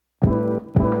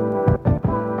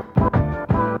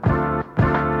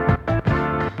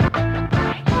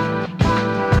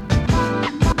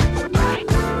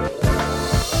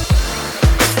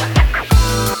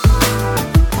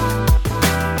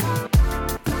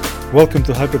Welcome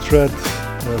to Hyperthread,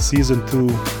 Season 2.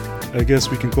 I guess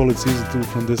we can call it Season 2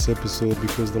 from this episode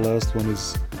because the last one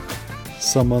is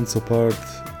some months apart.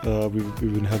 We've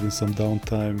been having some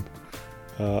downtime.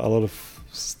 A lot of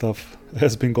stuff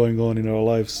has been going on in our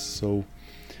lives. So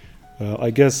I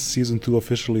guess Season 2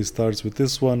 officially starts with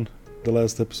this one. The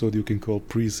last episode you can call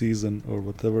pre-season or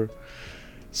whatever.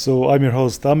 So I'm your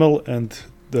host Amel, and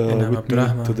with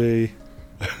me today,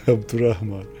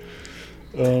 Abdurrahman.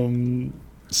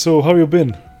 So how you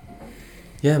been?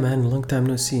 Yeah, man, long time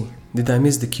no see. Did I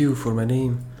miss the cue for my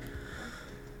name?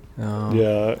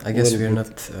 Yeah, I guess we're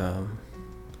not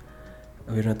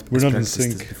in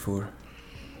sync before.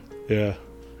 Yeah.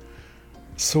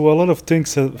 So a lot of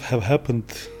things have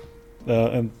happened,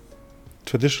 and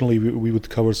traditionally we would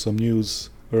cover some news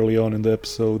early on in the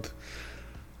episode.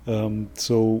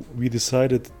 So we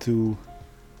decided to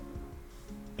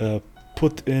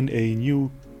put in a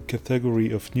new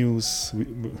category of news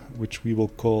which we will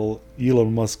call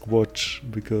Elon Musk Watch,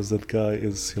 because that guy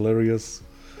is hilarious.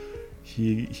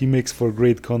 He makes for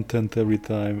great content every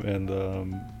time, and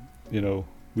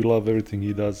we love everything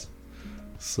he does.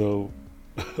 So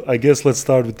I guess let's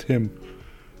start with him.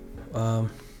 I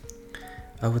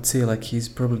would say like he's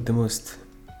probably the most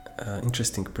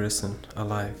interesting person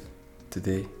alive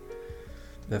today.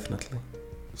 Definitely.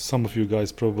 Some of you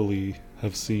guys probably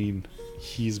have seen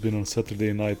he's been on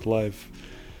Saturday Night Live,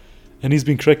 and he's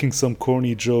been cracking some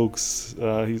corny jokes.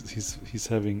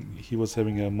 He was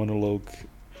having a monologue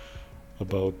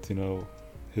about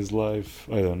his life.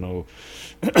 I don't know,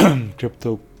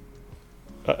 crypto.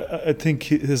 I think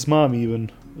his mom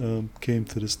even came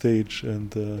to the stage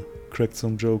and cracked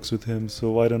some jokes with him.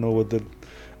 So I don't know what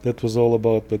that was all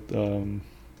about, but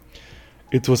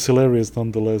it was hilarious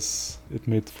nonetheless. It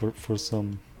made for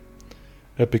some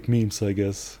epic memes, I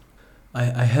guess.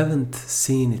 I haven't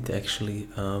seen it actually.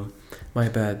 My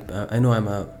bad. I know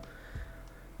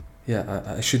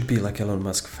I should be like Elon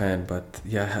Musk fan, but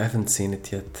yeah, I haven't seen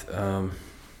it yet.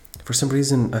 For some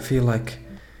reason, I feel like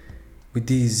with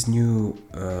these new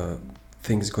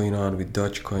things going on with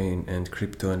Dogecoin and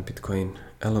crypto and Bitcoin,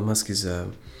 Elon Musk is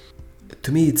to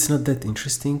me it's not that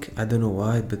interesting. I don't know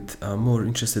why, but I'm more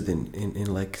interested in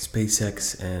like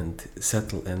SpaceX and the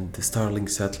Starlink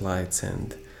satellites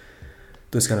and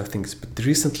those kind of things. But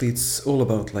recently it's all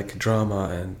about like drama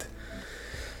and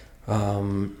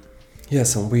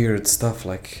some weird stuff,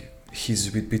 like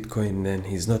he's with Bitcoin and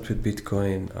he's not with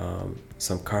Bitcoin,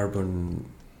 some carbon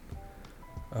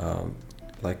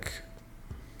like,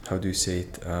 how do you say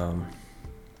it,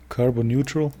 carbon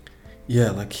neutral?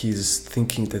 Yeah, like he's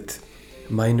thinking that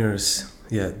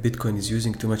Bitcoin is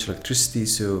using too much electricity,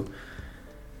 so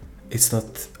it's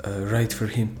not right for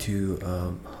him to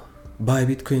buy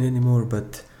Bitcoin anymore.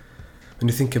 But when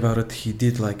you think about it, he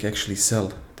did like actually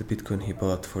sell the Bitcoin he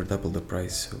bought for double the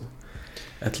price, so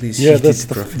at least he did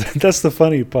profit. That's the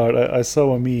funny part. I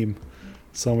saw a meme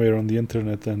somewhere on the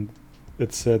internet, and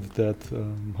it said that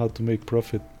how to make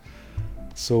profit.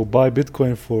 So buy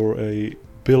Bitcoin for $1.2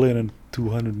 billion.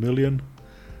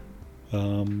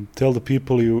 Tell the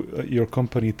people your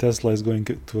company Tesla is going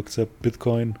to accept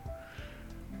Bitcoin,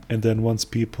 and then once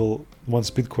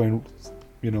Bitcoin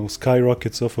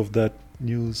skyrockets off of that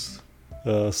news,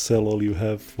 sell all you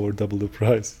have for double the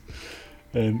price,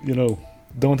 and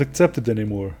don't accept it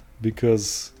anymore,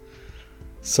 because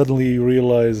suddenly you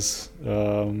realize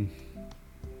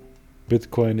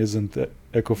Bitcoin isn't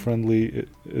eco-friendly. It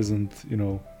isn't,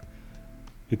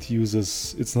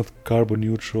 it's not carbon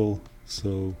neutral.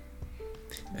 So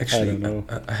actually, I don't know.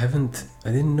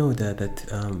 I didn't know that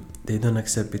they don't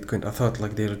accept Bitcoin. I thought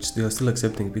like they are still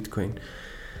accepting Bitcoin.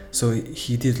 So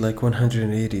he did like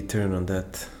 180 turn on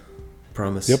that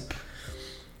promise. Yep.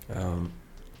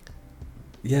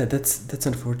 That's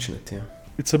unfortunate. Yeah.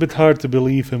 It's a bit hard to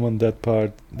believe him on that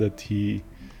part, that he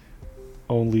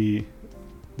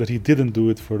didn't do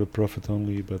it for the profit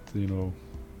only, but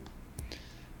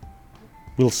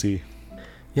we'll see.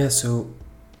 Yeah, so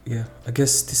I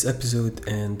guess this episode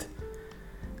and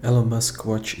Elon Musk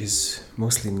Watch is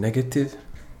mostly negative.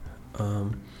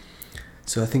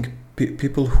 So I think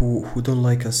people who don't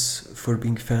like us for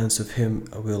being fans of him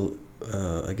will,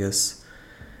 I guess,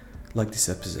 like this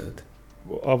episode.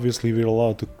 Well, obviously we're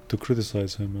allowed to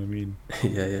criticize him. I mean,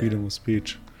 freedom of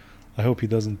speech. I hope he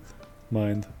doesn't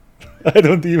mind. I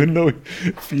don't even know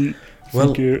if he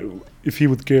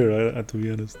would care, to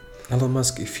be honest. Elon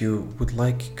Musk, if you would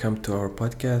like, come to our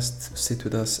podcast, sit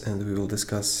with us, and we will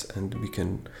discuss, and we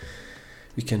can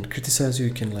criticize you.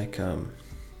 You can like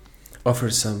offer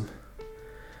some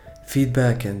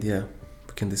feedback, and we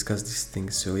can discuss these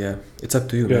things. So it's up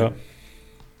to you, man.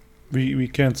 We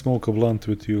can't smoke a blunt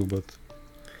with you, but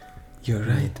You're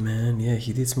right, man. Yeah,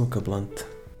 he did smoke a blunt.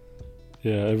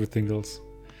 Yeah, everything else.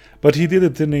 But he did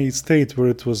it in a state where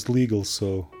it was legal,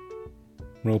 so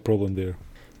no problem there.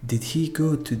 Did he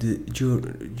go to the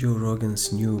Joe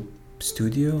Rogan's new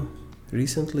studio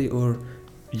recently, or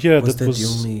Yeah, was that that was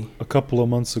the only? a couple of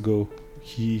months ago.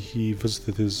 He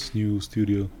visited his new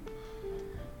studio.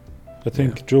 I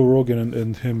think Yeah. Joe Rogan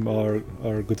and him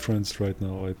are good friends right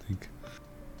now, I think.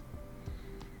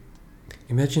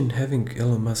 Imagine having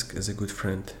Elon Musk as a good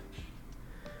friend.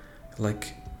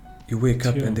 Like, you wake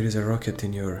up Yeah. and there is a rocket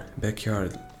in your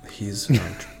backyard. He's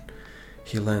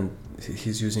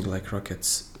he's using like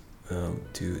rockets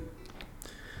to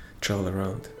travel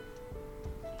around.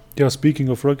 Yeah, speaking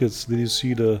of rockets, did you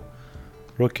see the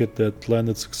rocket that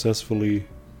landed successfully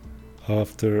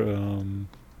after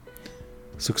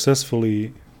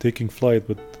successfully taking flight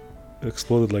but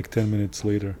exploded like 10 minutes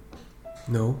later?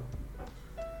 No,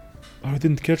 Oh, I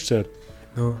didn't catch that.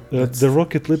 no. that's- The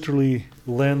rocket literally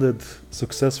landed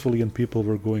successfully and people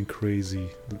were going crazy.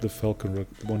 The Falcon,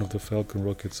 one of the Falcon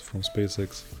rockets from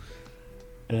SpaceX.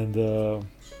 And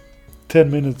 10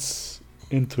 minutes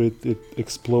into it, it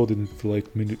exploded into like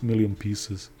million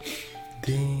pieces.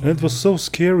 Damn. And it was so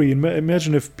scary.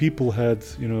 Imagine if people had,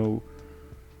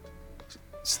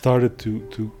 started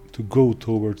to go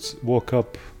towards, walk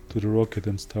up to the rocket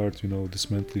and start,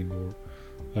 dismantling or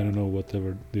I don't know,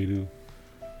 whatever they do.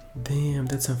 Damn,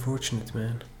 that's unfortunate,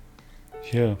 man.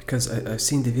 Yeah, Because I've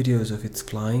seen the videos of it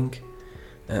flying,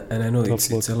 and I know Tough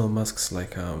it's luck. Elon Musk's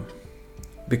like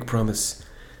big promise.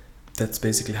 That's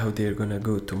basically how they're gonna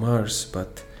go to Mars.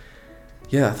 But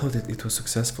yeah, I thought it was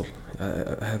successful.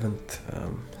 I haven't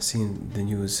seen the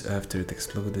news after it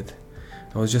exploded.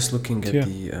 I was just looking at Yeah.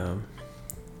 the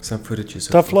some footages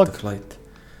Tough of luck. the flight.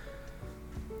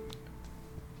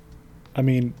 I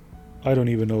mean, I don't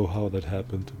even know how that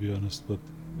happened, to be honest, but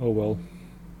oh well.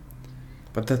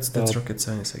 But that's Uh, rocket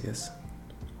science, I guess.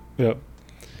 Yeah.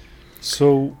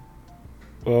 So,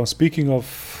 speaking of,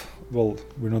 well,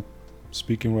 we're not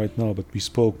speaking right now, but we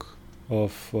spoke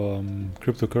of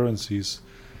cryptocurrencies,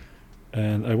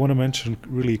 and I want to mention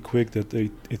really quick that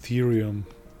Ethereum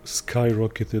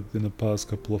skyrocketed in the past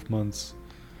couple of months,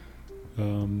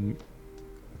 and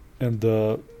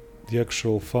the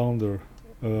actual founder,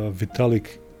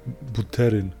 Vitalik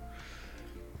Buterin,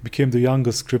 became the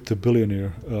youngest crypto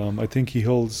billionaire. I think he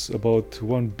holds about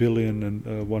 1 billion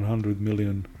and 100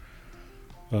 million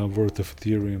worth of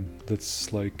Ethereum.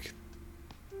 That's like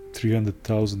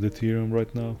 300,000 Ethereum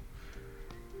right now.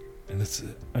 And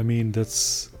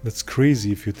that's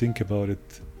crazy if you think about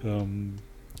it.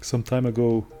 Some time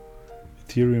ago,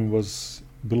 Ethereum was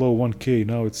below 1K.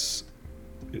 Now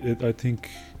I think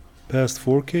past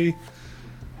 4K.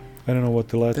 I don't know what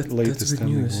the That's latest good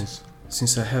standing news. was.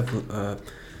 Since I have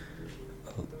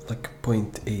like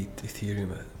 0.8 Ethereum,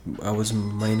 I was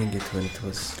mining it when it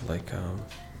was like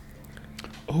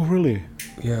Oh really?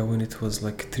 yeah, when it was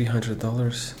like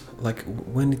 $300, like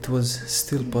when it was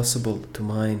still possible to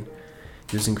mine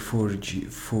using 4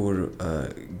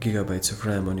 gigabytes of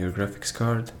RAM on your graphics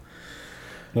card.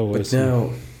 Oh, I But see.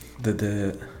 now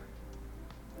the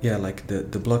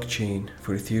blockchain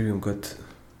for Ethereum got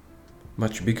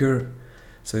much bigger,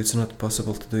 so it's not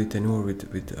possible to do it anymore with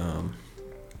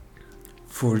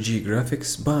 4G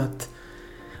graphics. But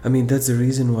I mean, that's the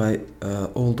reason why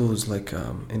all those like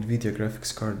Nvidia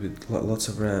graphics card with lots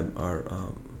of RAM are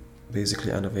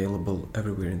basically unavailable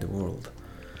everywhere in the world.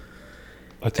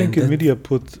 I think and that- Nvidia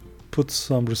put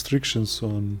some restrictions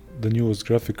on the newest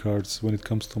graphic cards when it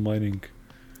comes to mining.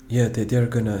 Yeah, they're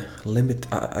gonna limit,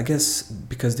 I guess,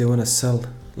 because they wanna sell.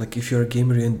 Like if you're a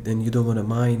gamer and you don't wanna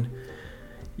mine,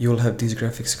 you'll have these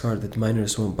graphics card that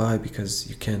miners won't buy because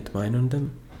you can't mine on them.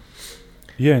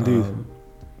 Yeah, indeed.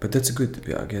 But that's good,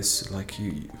 yeah, I guess. Like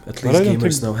at But least I don't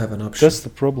gamers think now have an option. That's the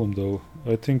problem, though.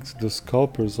 I think the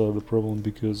scalpers are the problem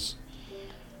because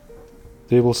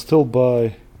they will still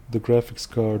buy the graphics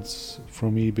cards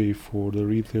from eBay for the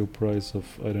retail price of,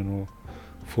 I don't know,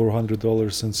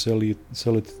 $400 and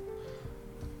sell it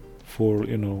for,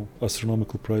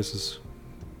 astronomical prices.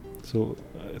 So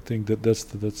I think that's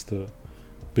the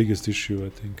biggest issue, I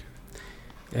think.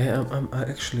 Yeah, I'm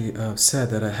actually sad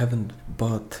that I haven't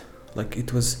bought. Like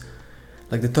it was,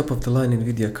 like the top of the line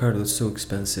Nvidia card was so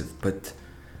expensive, but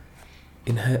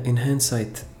in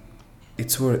hindsight,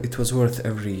 it was worth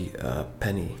every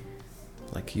penny.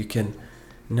 Like you can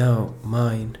now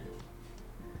mine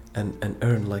and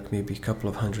earn like maybe a couple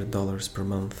of $100 per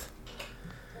month.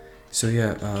 So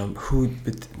yeah,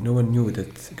 but no one knew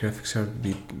that graphics card would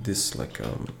be this like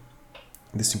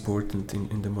this important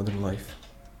in the modern life.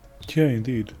 Yeah,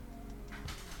 indeed.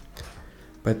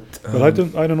 But But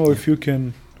I don't know if you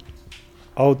can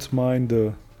outmine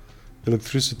the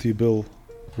electricity bill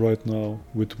right now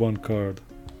with one card.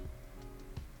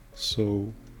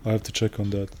 So I have to check on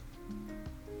that.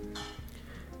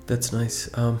 That's nice.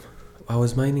 I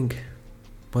was mining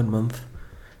 1 month.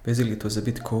 Basically, it was a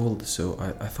bit cold, so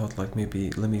I thought like maybe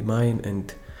let me mine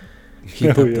and heat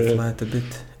up the flat a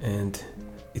bit. And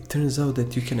it turns out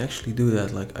that you can actually do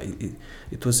that. Like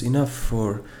it was enough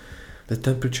for the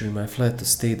temperature in my flat to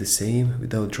stay the same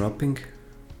without dropping.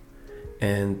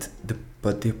 And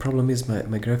but the problem is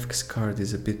my graphics card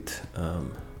is a bit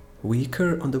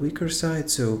weaker, on the weaker side,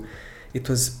 so it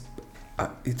was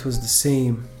the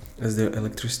same as the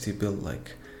electricity bill.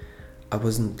 Like I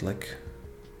wasn't like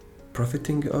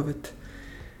profiting of it.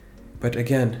 But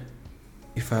again,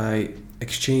 if I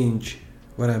exchange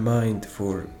what I mined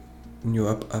for new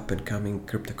up and coming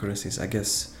cryptocurrencies, I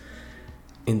guess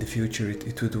in the future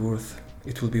it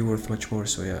will be worth much more.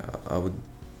 So yeah, I would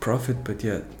profit. But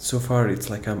yeah, so far it's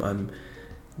like I'm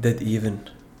dead even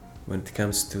when it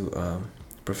comes to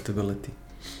profitability.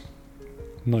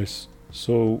 Nice.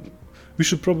 So we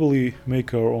should probably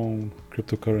make our own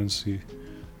cryptocurrency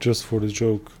just for the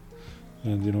joke,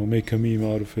 and make a meme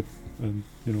out of it, and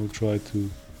try to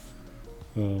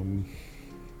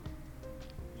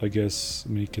I guess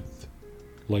make it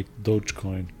like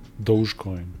Dogecoin.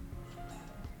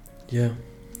 Yeah,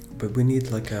 but we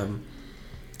need like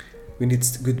we need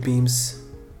good memes.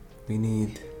 We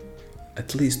need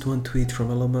at least one tweet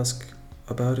from Elon Musk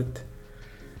about it.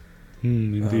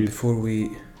 Indeed. Before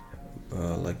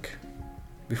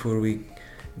we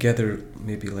gather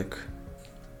maybe like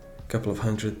a couple of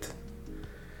hundred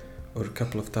or a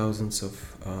couple of thousands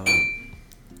of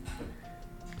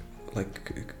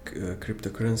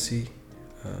cryptocurrency,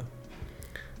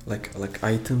 like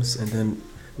items, and then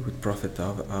we would profit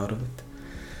out of it.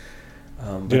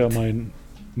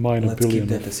 Mine a billion keep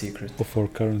that a secret of our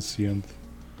currency, and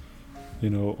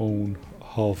own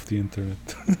half the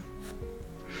internet.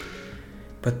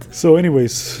 But so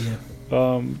anyways,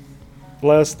 yeah.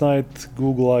 Last night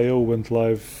Google I/O went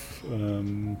live.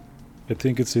 I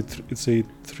think it's a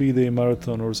 3-day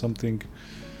marathon or something,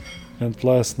 and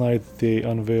last night they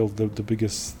unveiled the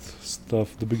biggest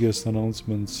stuff, the biggest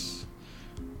announcements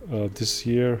this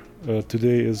year.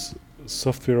 Today is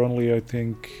software only, I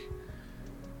think.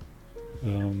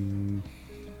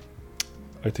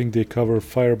 I think they cover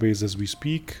Firebase as we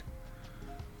speak,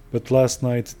 but last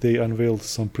night they unveiled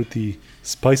some pretty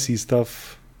spicy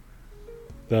stuff,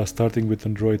 starting with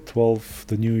Android 12,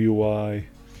 the new UI,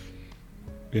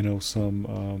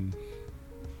 some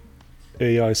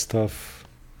AI stuff,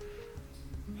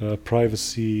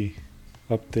 privacy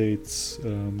updates,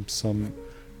 some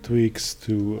tweaks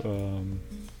to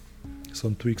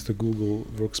Google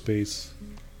Workspace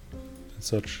and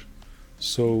such.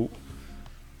 So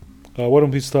why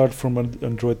don't we start from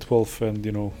Android 12 and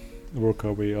work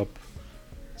our way up?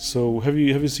 So have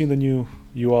you seen the new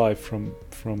UI from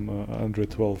Android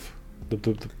 12, the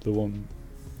proposed one?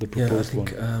 Yeah, I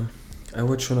think I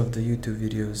watched one of the YouTube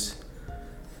videos.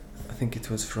 I think it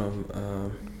was from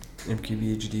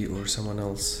MKBHD or someone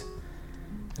else.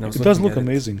 And it does look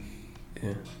amazing.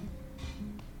 Yeah.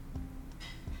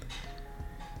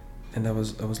 And I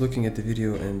was looking at the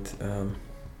video, and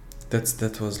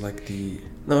that was like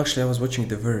I was watching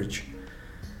the Verge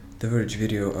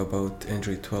video about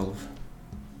Android 12.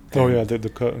 Oh yeah,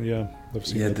 I've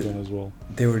seen that one as well.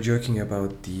 They were joking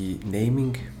about the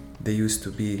naming. They used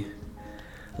to be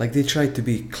like, they tried to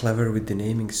be clever with the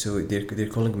naming, so they're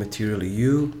calling Material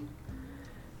U.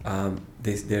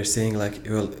 They're saying like,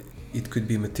 well, it could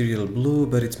be Material Blue,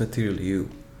 but it's Material U.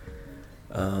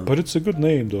 But it's a good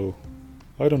name though.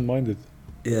 I don't mind it.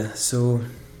 Yeah. So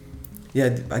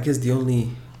yeah, I guess the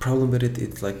only problem with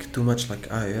it's like too much like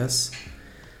iOS.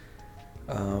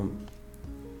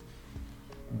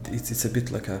 It's a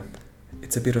bit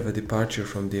of a departure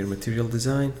from their material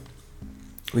design,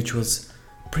 which was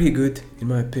pretty good in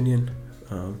my opinion.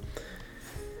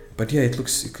 But yeah, it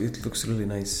looks really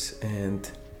nice, and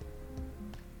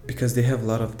because they have a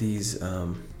lot of these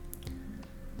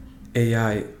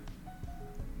AI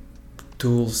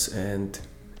tools and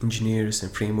engineers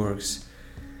and frameworks,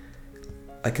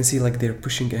 I can see like they're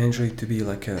pushing Android to be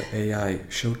like a AI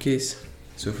showcase.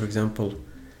 So for example,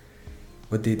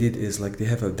 what they did is like they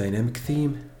have a dynamic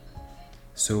theme.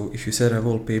 So if you set a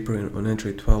wallpaper on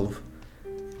Android 12,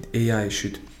 the AI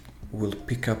will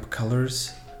pick up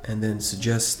colors and then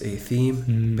suggest a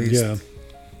theme based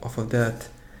off of that.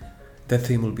 That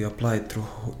theme will be applied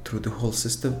through the whole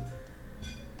system.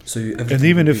 So and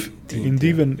even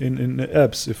even in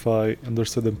apps, if I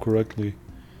understood them correctly,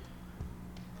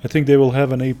 I think they will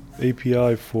have an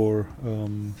API for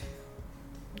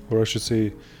or I should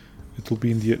say, it will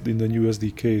be in the new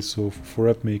SDK. So for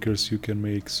app makers, you can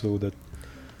make so that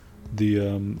the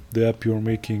app you're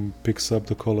making picks up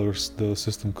the colors, the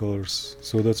system colors.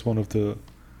 So that's one of the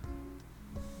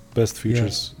best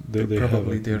features they have.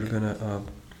 Probably they're gonna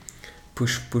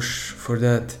push for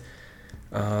that.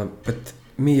 But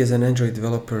me as an Android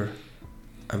developer,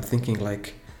 I'm thinking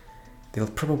like they'll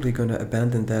probably gonna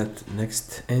abandon that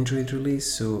next Android release.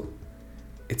 So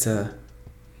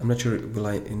I'm not sure will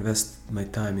I invest my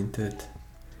time into it.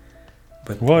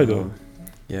 But why though?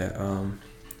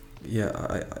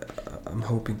 I'm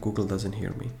hoping Google doesn't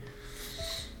hear me.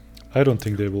 I don't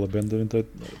think they will abandon it.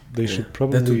 They should That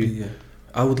probably would be,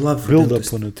 I would love for build them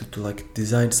up on it. to like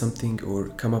design something or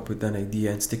come up with an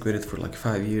idea and stick with it for like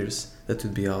 5 years. That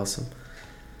would be awesome.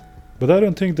 But I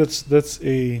don't think that's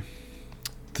a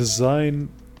design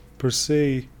per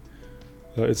se.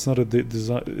 It's not a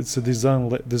design. It's a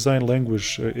design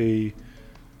language, a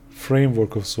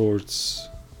framework of sorts.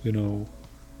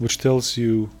 Which tells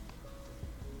you.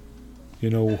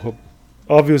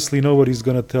 Obviously nobody's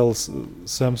gonna tell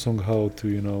Samsung how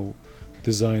to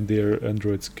design their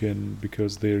Android skin,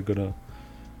 because they're gonna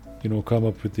come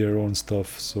up with their own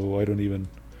stuff. So I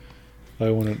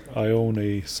own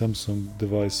a Samsung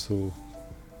device, so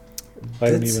I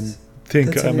don't even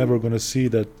think I'm ever gonna see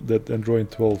that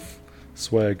Android 12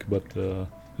 swag. But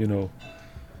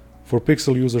for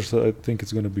Pixel users, I think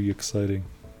it's gonna be exciting.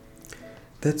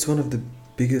 That's one of the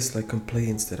biggest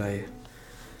complaints that I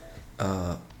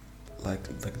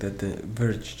that the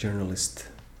Verge journalist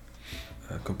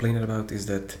complained about, is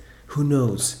that who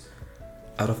knows,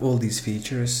 out of all these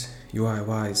features, UI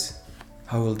wise,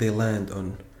 how will they land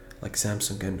on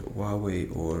Samsung and Huawei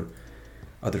or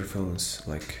other phones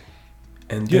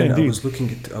and then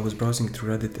I was browsing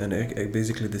through Reddit, and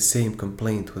basically the same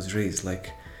complaint was raised,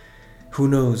 who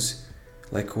knows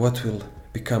what will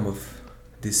become of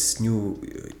this new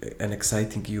and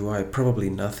exciting UI. Probably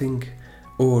nothing,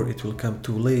 or it will come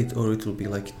too late, or it will be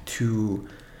two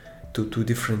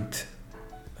different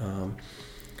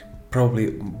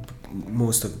probably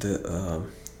most of the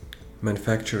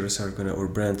manufacturers are gonna, or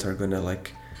brands are gonna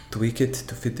tweak it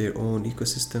to fit their own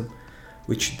ecosystem,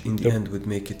 which in the end would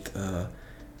make it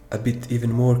a bit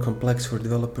even more complex for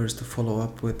developers to follow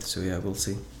up with. So yeah, we'll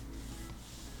see.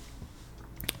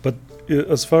 But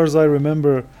as far as I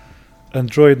remember,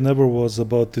 Android never was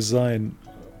about design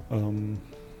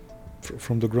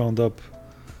from the ground up.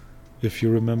 If you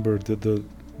remember the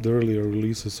earlier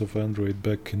releases of Android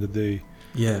back in the day,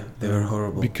 they were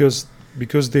horrible, because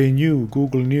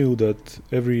Google knew that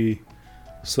every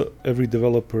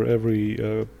developer,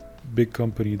 every big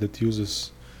company that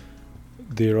uses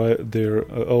their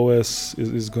OS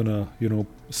is gonna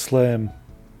slam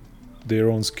their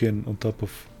own skin on top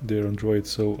of their Android.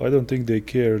 So I don't think they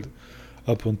cared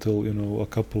up until a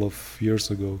couple of years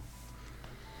ago.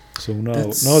 So now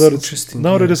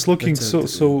that it's looking so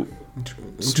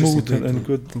smooth and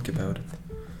good. Think about it.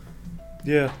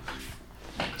 Yeah.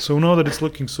 So now that it's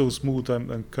looking so smooth,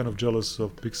 I'm kind of jealous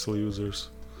of Pixel users.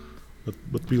 But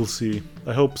we'll see.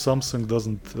 I hope Samsung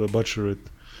doesn't butcher it.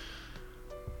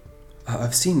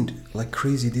 I've seen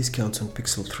crazy discounts on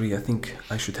Pixel 3. I think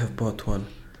I should have bought one.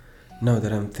 Now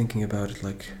that I'm thinking about it,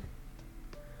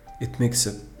 it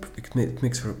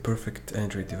makes for a perfect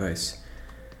Android device.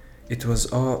 It was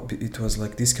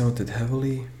discounted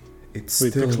heavily. It's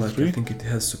still I think it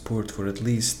has support for at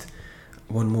least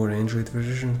one more Android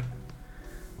version.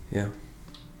 Yeah.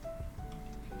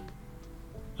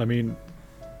 I mean,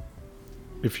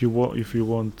 if you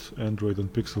want Android on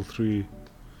Pixel 3,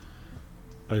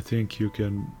 I think you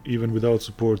can, even without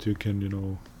support, you can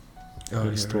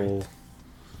install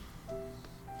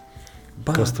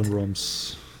custom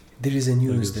ROMs. There is a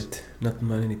news that not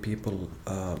many people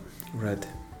read.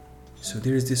 So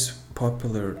there is this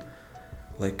popular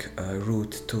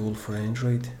root tool for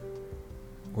Android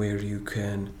where you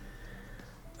can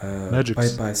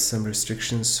bypass some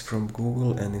restrictions from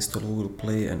Google and install Google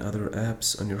Play and other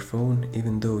apps on your phone,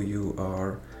 even though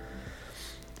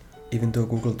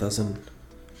Google doesn't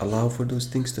allow for those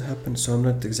things to happen. So I'm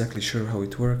not exactly sure how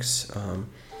it works.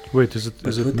 Wait, is it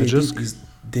Magisk?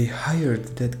 They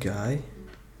hired that guy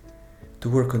to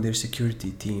work on their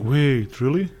security team. Wait,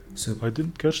 really? So I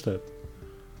didn't catch that.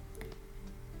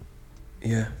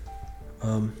 Yeah.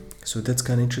 So that's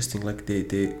kind of interesting.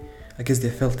 I guess they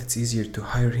felt it's easier to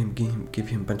hire him, give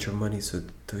him a bunch of money, so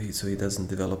he doesn't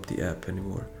develop the app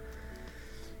anymore.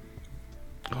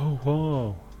 Oh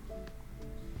wow,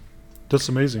 that's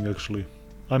amazing. Actually,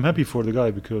 I'm happy for the guy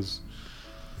because.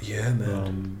 Yeah,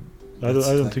 man. I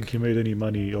don't think he made any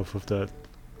money off of that.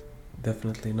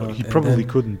 Definitely not. He probably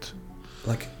couldn't.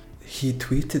 he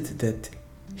tweeted that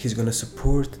he's gonna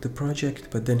support the project,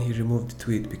 but then he removed the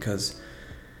tweet because,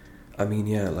 I mean,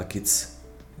 yeah, like it's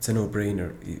a no-brainer.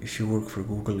 If you work for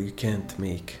Google, you can't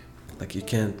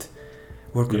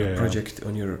work on a project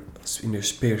in your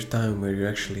spare time where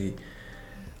you're actually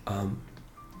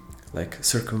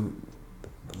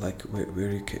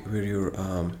where you're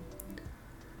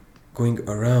going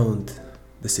around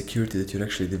the security that you're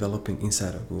actually developing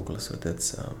inside of Google. So that's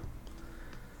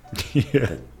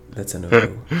that's a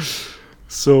no-go.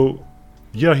 So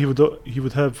yeah, he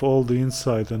would have all the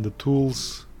insight and the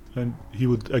tools, and he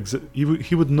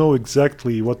would know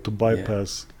exactly what to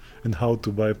bypass and how to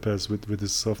bypass with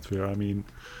his software. I mean,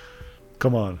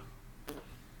 come on.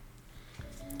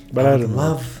 But I don't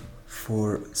love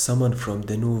for someone from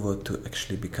Denuvo to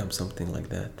actually become something like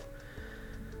that.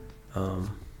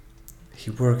 He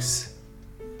works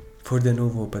for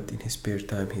Denuvo, but in his spare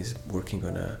time he's working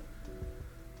on a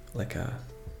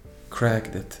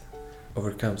crack that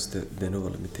overcomes the Denuvo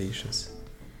limitations.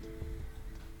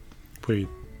 Wait,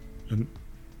 and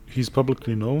he's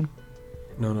publicly known?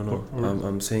 No.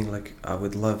 I'm saying, like, I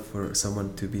would love for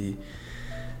someone to be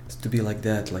like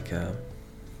that, like a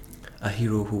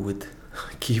hero who would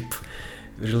keep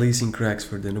releasing cracks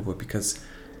for Denuvo, because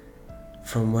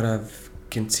from what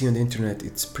can see on the internet,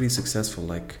 it's pretty successful.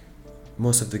 Like,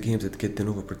 most of the games that get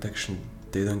Denuvo protection,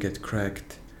 they don't get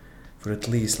cracked for at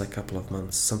least like a couple of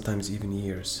months, sometimes even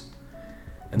years.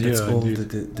 And that's all the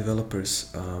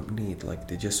developers need. Like,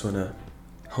 they just want to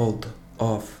hold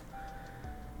off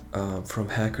from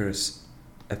hackers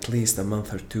at least a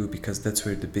month or two, because that's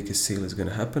where the biggest sale is going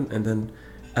to happen. And then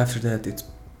after that, it's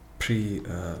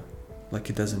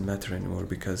it doesn't matter anymore,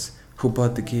 because who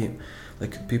bought the game?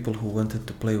 Like, people who wanted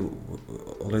to play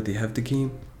already have the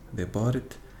game, they bought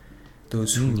it.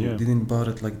 Those who didn't bought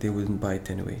it, like, they wouldn't buy it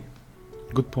anyway.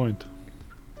 Good point.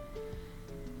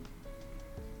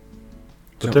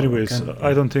 But anyways,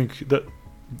 I don't think that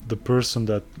the person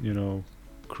that,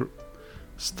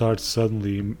 starts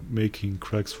suddenly making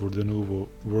cracks for Denuvo,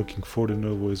 working for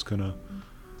Denuvo, is gonna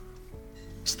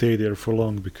stay there for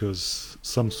long, because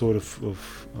some sort of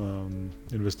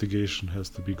investigation has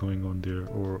to be going on there,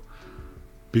 or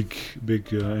big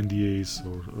NDAs,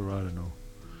 or I don't know.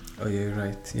 Oh yeah, you're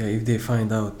right. Yeah, if they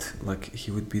find out, like, he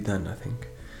would be done, I think.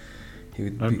 He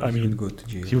would go to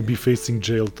jail. He would be facing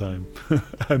jail time.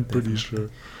 I'm pretty sure.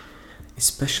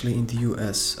 Especially in the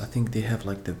US, I think they have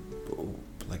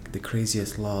the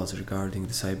craziest laws regarding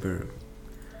the cyber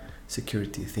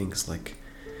security things. Like,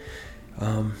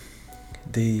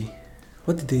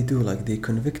 what did they do? Like, they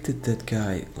convicted that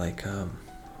guy. Like,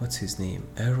 what's his name?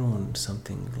 Aaron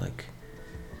something. Like,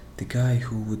 the guy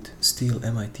who would steal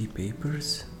MIT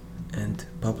papers and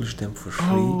publish them for free.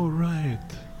 Oh, right.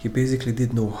 He basically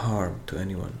did no harm to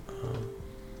anyone.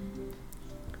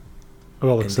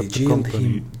 Except the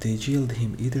company. They jailed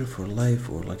him either for life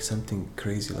or like something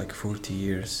crazy, like 40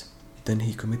 years. Then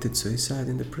he committed suicide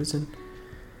in the prison.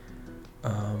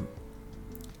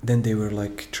 Then they were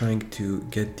like trying to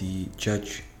get the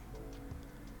judge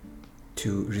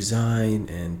to resign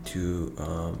and to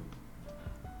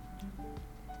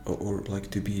or like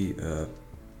to be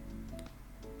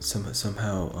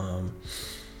somehow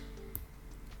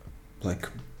like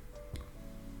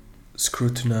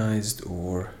scrutinized,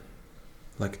 or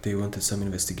like they wanted some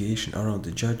investigation around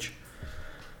the judge,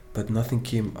 but nothing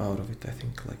came out of it. I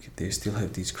think like they still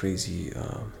have these crazy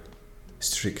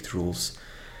strict rules.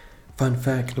 Fun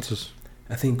fact,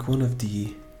 I think one of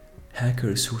the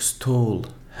hackers who stole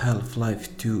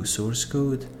Half-Life 2 source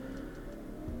code,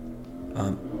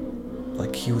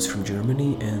 like he was from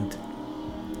Germany, and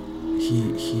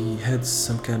he had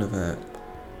some kind of a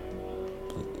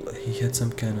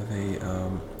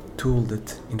tool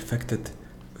that infected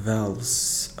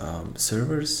Valve's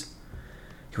servers.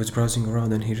 He was browsing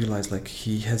around and he realized like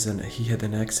he had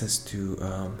an access to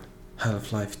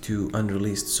Half-Life 2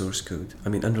 unreleased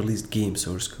game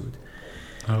source code.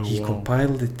 He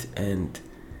compiled it and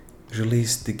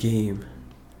released the game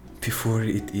before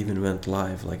it even went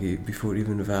live, like before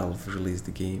even Valve released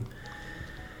the game.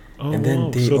 And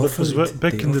then they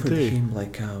offered him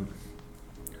like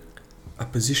a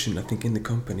position, I think, in the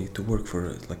company to work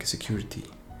for like a security.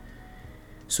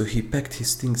 So he packed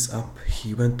his things up.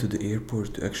 He went to the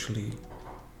airport to actually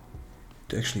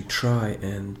try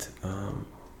and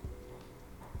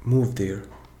move there.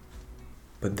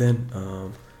 But then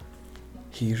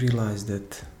he realized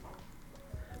that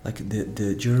like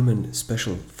the German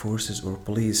special forces or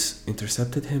police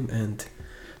intercepted him and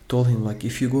told him like,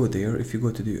 if you go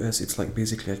to the US, it's like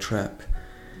basically a trap.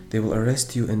 They will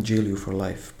arrest you and jail you for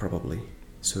life probably,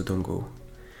 so don't go.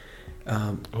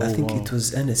 I Oh think wow. it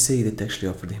was NSA that actually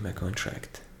offered him a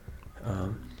contract.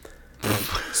 Um,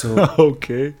 so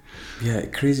Okay. yeah,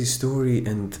 crazy story,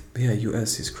 and yeah,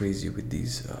 US is crazy with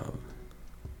these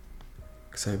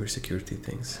cybersecurity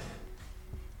things.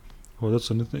 Well, that's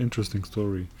an interesting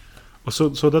story. Oh,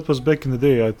 so that was back in the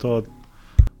day. I thought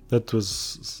that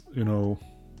was, in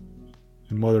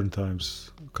modern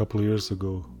times, a couple of years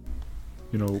ago.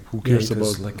 Who Yeah, cares it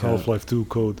was about like Half-Life 2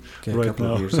 code a right couple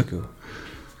now? of years ago.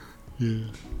 Yeah.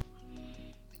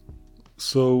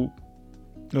 So,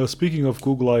 speaking of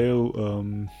Google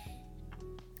I/O,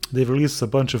 they've released a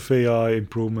bunch of AI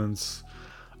improvements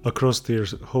across their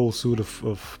whole suite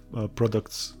of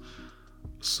products.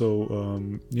 So,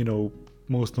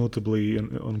 most notably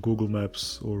on Google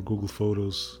Maps or Google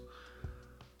Photos.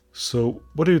 So,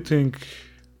 what do you think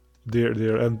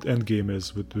their end game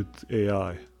is with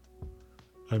AI?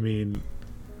 I mean,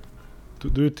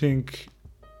 do you think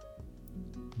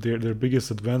their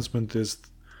biggest advancement is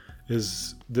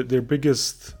their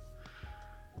biggest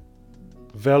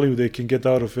value they can get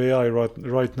out of AI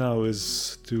right now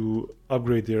is to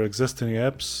upgrade their existing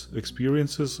apps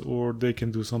experiences, or they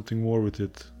can do something more with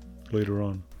it later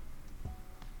on?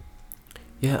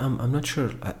 Yeah, I'm not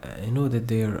sure. I know that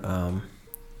they're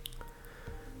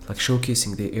like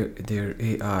showcasing their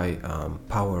AI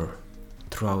power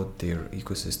throughout their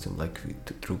ecosystem, like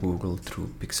through Google, through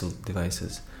Pixel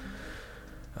devices.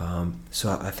 So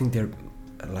I think they're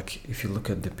like, if you look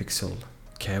at the Pixel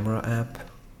camera app,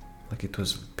 like it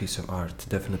was a piece of art.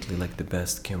 Definitely like the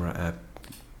best camera app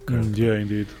currently. Yeah,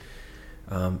 indeed.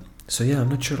 So yeah, I'm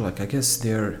not sure. Like I guess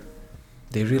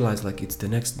they realize like it's the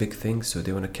next big thing, so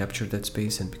they want to capture that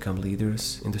space and become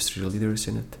leaders, industry leaders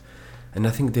in it. And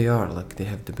I think they are. Like they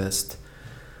have the best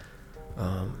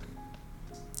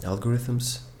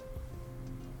algorithms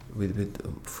with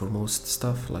for most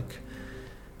stuff. Like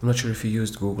I'm not sure if you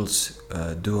used Google's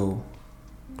Duo,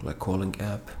 like calling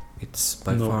app. It's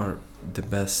by No. far the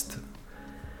best,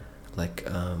 like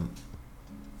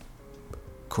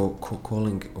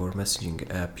calling or messaging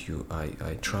app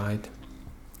I tried.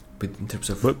 But in terms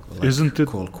of But like isn't it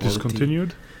call quality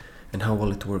discontinued? and how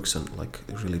well it works on like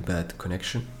a really bad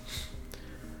connection.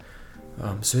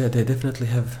 So yeah, they definitely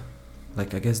have,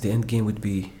 like I guess the end game would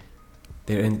be,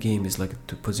 their end game is like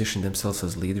to position themselves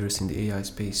as leaders in the AI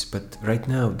space. But right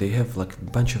now they have like a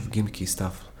bunch of gimmicky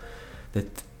stuff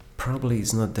that probably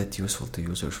is not that useful to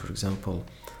users. For example,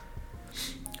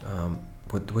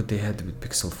 what they had with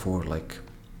Pixel 4, like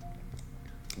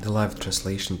the live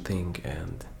translation thing,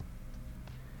 and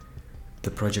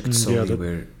the Project Soli,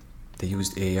 where they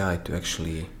used AI to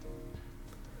actually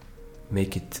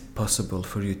make it possible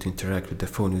for you to interact with the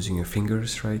phone using your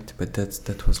fingers, right? But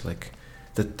that was like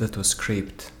that was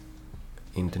scraped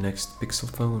in the next Pixel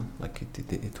phone. Like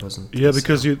it wasn't. Yeah,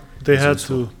 because they had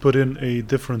useful. to put in a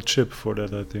different chip for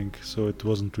that, I think. So it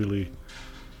wasn't really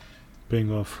paying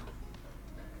off.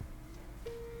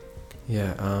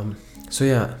 Yeah. So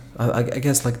yeah, I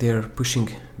guess like they're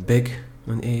pushing big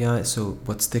on AI. So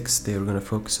what sticks, they're gonna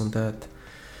focus on that.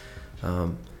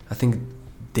 I think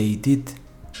they did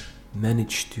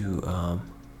manage to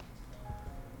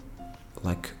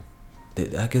like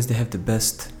I guess they have the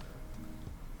best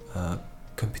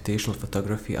computational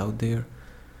photography out there.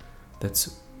 That's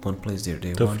one place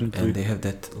they won, and they have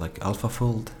that like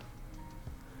AlphaFold,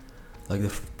 like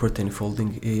the protein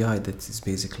folding AI that is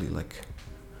basically like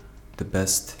the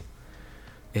best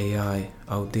AI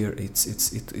out there.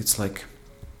 It's like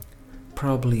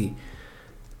probably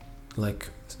like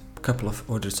a couple of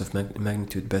orders of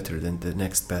magnitude better than the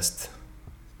next best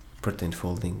protein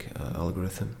folding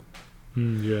algorithm.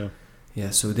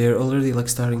 Yeah, so they're already like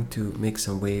starting to make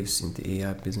some waves in the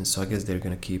AI business, so I guess they're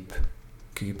gonna keep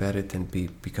at it and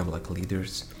become like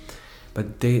leaders.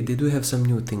 But they do have some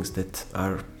new things that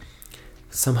are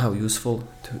somehow useful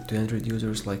to Android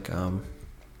users, like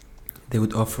they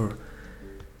would offer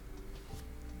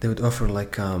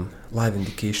like live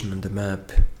indication on the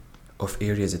map of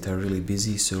areas that are really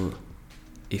busy. So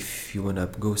if you wanna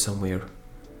go somewhere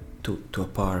to a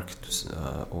park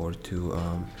or to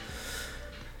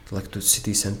like to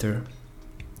city center,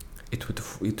 it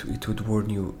would warn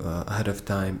you ahead of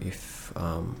time if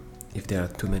there are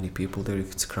too many people there,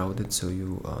 if it's crowded, so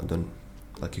you don't,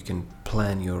 like, you can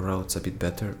plan your routes a bit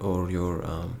better, or your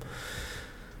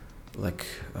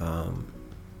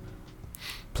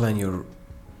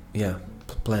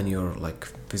plan your like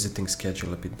visiting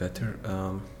schedule a bit better.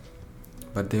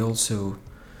 But they also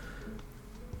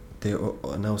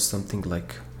announced something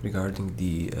like regarding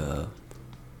the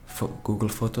Google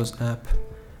Photos app.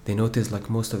 They noticed like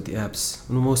most of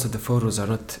the photos are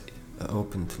not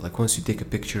opened. Like once you take a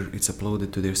picture, it's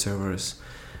uploaded to their servers,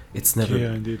 It's never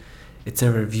Yeah, indeed. it's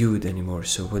never viewed anymore.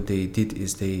 So what they did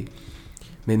is they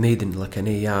made like an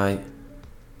AI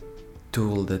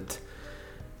tool that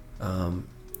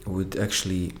would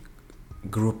actually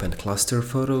group and cluster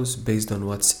photos based on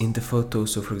what's in the photo.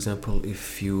 So for example,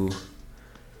 if you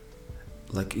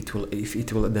like, it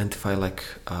will identify like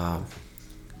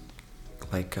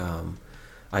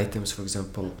items, for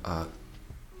example, a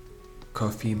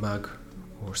coffee mug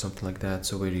or something like that.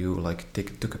 So where you like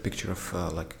took a picture of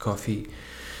like coffee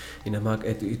in a mug,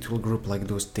 it will group like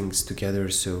those things together.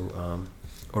 So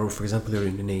or for example, you're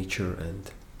in nature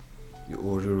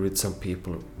or you're with some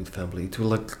people, with family, it will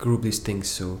like group these things.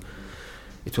 So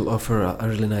it will offer a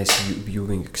really nice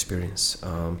viewing experience.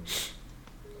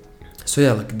 So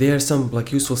yeah, like there are some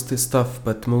like useful stuff,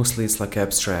 but mostly it's like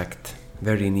abstract,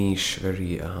 very niche,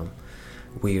 very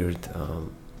weird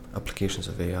applications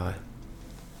of AI.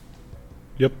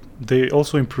 Yep. They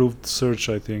also improved search,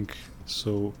 I think.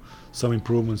 So some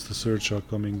improvements to search are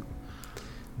coming.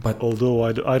 But although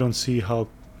I don't see how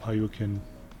you can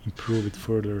improve it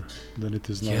further than it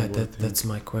is now. yeah, that's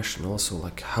my question also.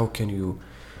 Like, how can you?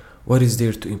 What is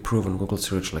there to improve on Google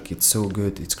search? Like, it's so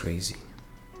good, it's crazy.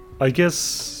 I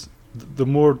guess the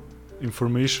more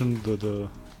information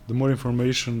the more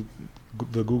information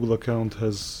the Google account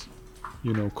has,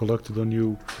 collected on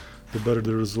you, the better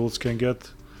the results can get.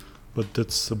 But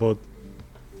that's about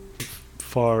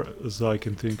far as I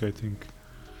can think, I think.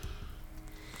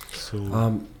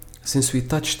 So since we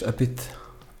touched a bit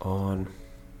on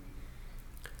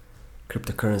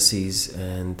cryptocurrencies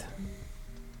and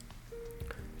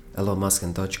Elon Musk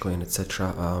and Dogecoin,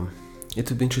 etc., it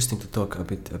would be interesting to talk a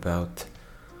bit about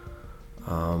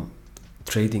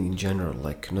trading in general,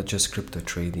 like not just crypto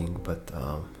trading, but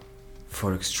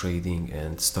forex trading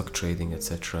and stock trading,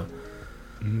 etc.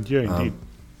 yeah, indeed.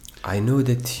 I know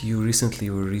that you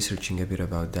recently were researching a bit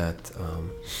about that.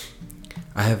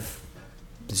 I have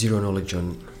zero knowledge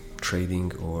on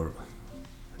trading or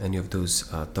any of those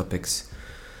topics.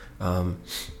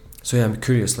 So yeah, I'm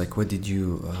curious, like, what did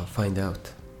you find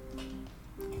out?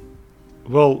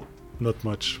 Well, not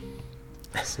much.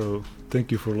 So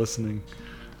thank you for listening.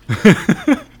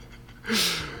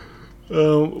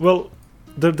 Well,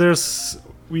 there's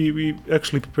we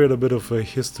actually prepared a bit of a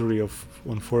history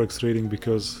on forex trading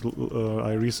because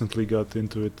I recently got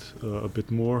into it a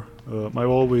bit more. I've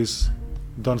always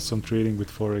done some trading with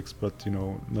forex, but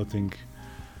nothing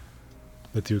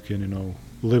that you can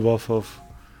live off of.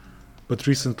 But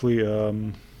recently,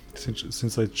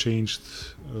 since I changed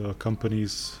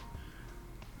companies,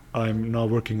 I'm now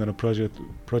working on a project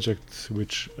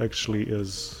which actually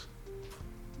is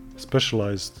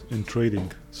specialized in trading.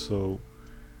 So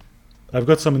I've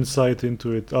got some insight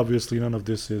into it. Obviously, none of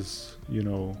this is,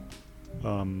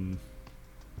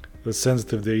 the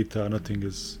sensitive data. Nothing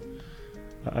is.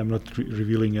 I'm not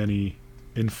revealing any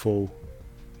info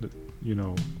that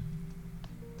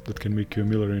that can make you a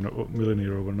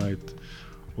millionaire overnight,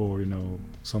 or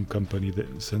some company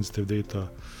sensitive data.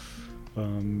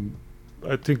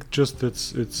 I think just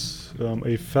it's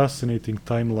a fascinating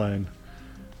timeline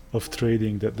of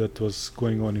trading that was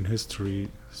going on in history.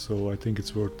 So I think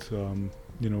it's worth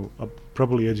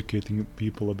probably educating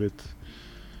people a bit,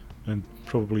 and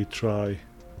probably try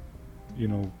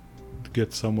to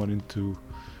get someone into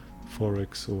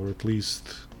forex, or at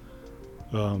least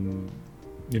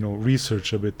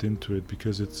research a bit into it,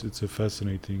 because it's a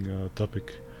fascinating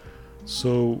topic.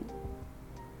 So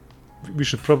we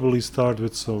should probably start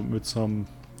with some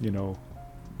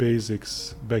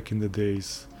basics back in the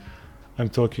days. I'm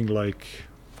talking like,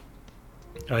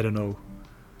 I don't know,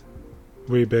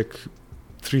 way back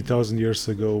 3,000 years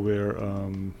ago, where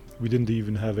we didn't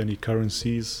even have any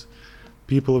currencies.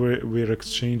 People were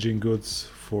exchanging goods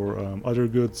for other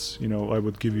goods. I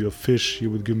would give you a fish, you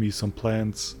would give me some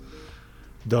plants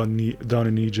down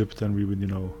in Egypt, and we would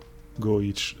go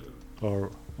each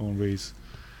our own ways.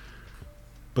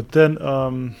 But then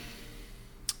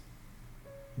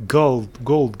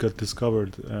gold got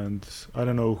discovered, and I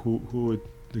don't know who it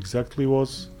exactly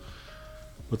was,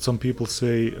 but some people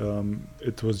say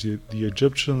it was the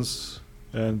Egyptians,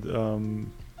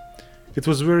 and it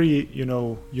was very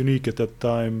unique at that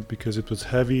time because it was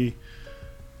heavy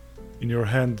in your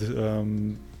hand.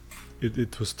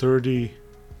 It was sturdy,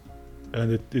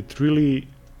 and it really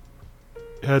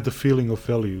had the feeling of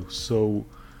value. So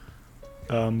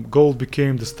gold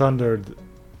became the standard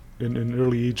in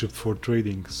early Egypt for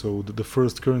trading. So the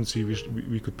first currency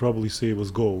we could probably say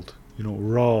was gold,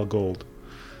 raw gold.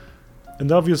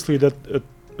 And obviously that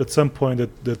at some point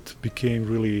that became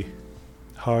really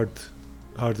hard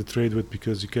to trade with,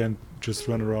 because you can't just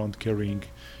run around carrying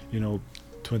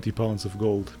 20 pounds of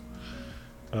gold.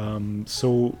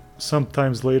 So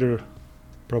sometimes later,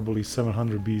 probably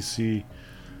 700 BC,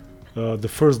 the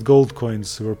first gold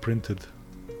coins were printed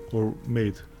or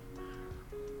made.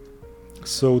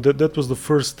 So that was the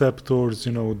first step towards,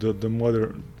 you know, the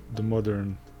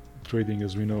modern trading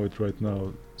as we know it right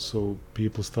now. So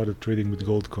people started trading with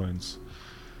gold coins.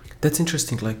 That's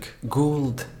interesting. Like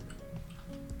gold,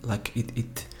 like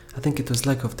it I think it was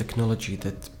lack of technology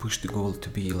that pushed gold to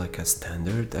be like a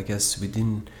standard. I guess we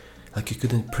didn't, like you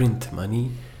couldn't print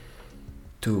money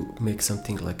to make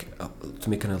something like to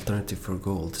make an alternative for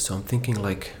gold. So I'm thinking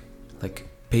like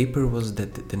paper was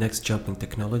the next jump in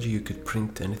technology. You could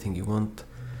print anything you want,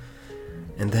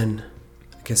 and then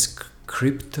I guess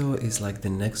crypto is like the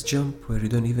next jump where you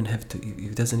don't even have to.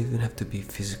 It doesn't even have to be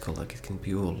physical. Like it can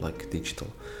be all like digital.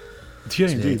 Yeah,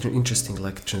 So indeed. Interesting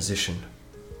like transition.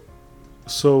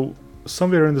 So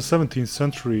somewhere in the 17th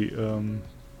century,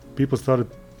 people started,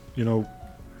 you know,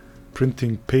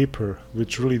 printing paper,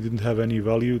 which really didn't have any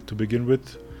value to begin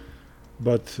with.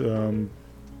 But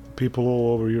people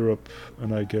all over Europe,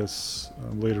 and I guess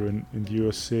later in the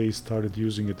USA, started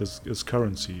using it as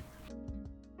currency.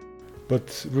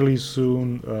 But really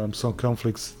soon, some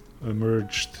conflicts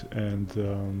emerged, and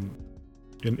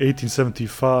in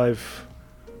 1875,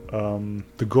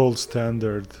 the gold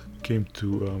standard came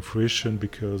to fruition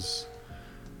because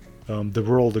the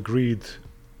world agreed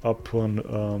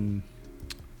upon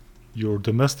your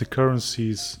domestic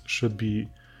currencies should be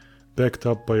backed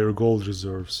up by your gold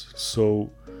reserves. So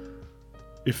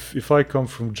if I come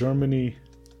from Germany,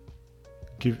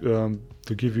 to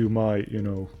give you my, you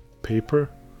know, paper,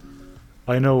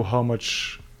 I know how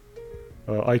much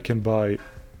I can buy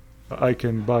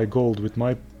gold with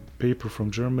my paper from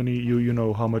Germany. You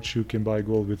know how much you can buy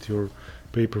gold with your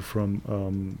paper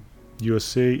from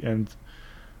USA, and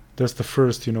that's the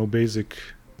first, you know, basic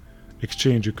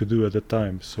exchange you could do at the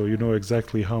time. So you know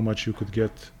exactly how much you could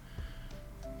get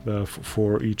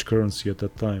for each currency at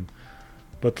that time.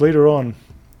 But later on,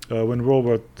 when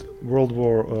World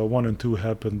War One and Two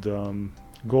happened,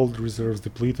 gold reserves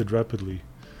depleted rapidly.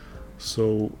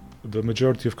 So the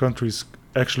majority of countries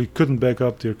actually couldn't back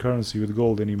up their currency with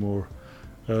gold anymore.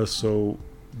 So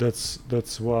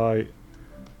that's why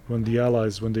when the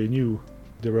Allies, when they knew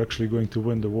they were actually going to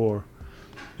win the war,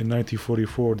 in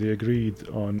 1944 they agreed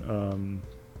on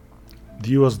the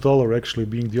US dollar actually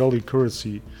being the only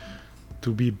currency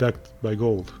to be backed by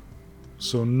gold.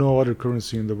 So no other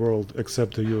currency in the world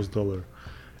except the US dollar.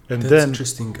 And That's then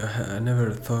interesting. I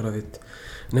never thought of it.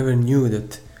 Never knew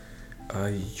that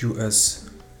US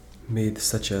made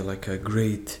such a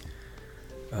great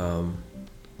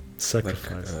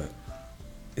sacrifice.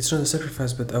 It's not a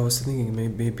sacrifice, but I was thinking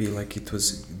maybe like it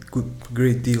was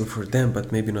great deal for them,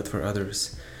 but maybe not for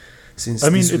others. Since I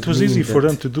mean, this it would was mean easy for that-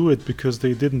 them to do it because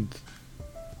they didn't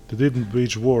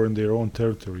wage war in their own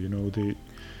territory. You know,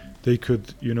 they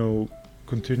could, you know,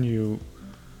 continue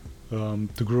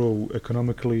to grow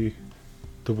economically.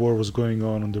 The war was going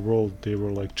on in the world. They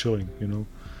were like chilling, you know.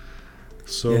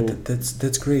 So yeah,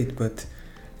 that's great, but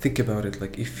think about it.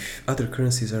 Like if other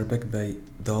currencies are backed by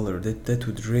dollar, that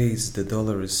would raise the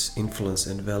dollar's influence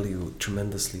and value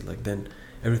tremendously. Like then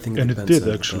everything and it depends did on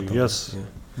the actually. dollar. Yes, Yeah.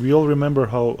 we all remember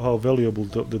how valuable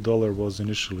the dollar was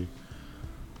initially,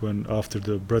 when after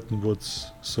the Bretton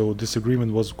Woods. So this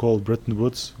agreement was called Bretton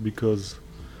Woods because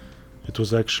it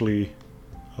was actually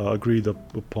agreed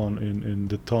upon in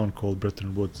the town called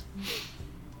Bretton Woods.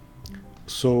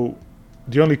 So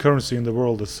the only currency in the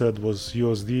world, as said, was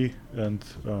USD, and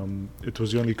it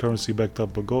was the only currency backed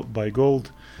up by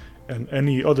gold, and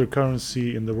any other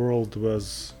currency in the world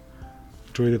was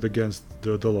traded against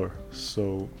the dollar.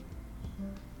 So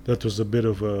that was a bit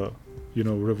of a, you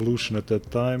know, revolution at that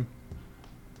time.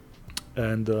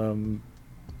 And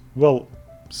well,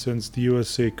 since the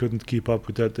USA couldn't keep up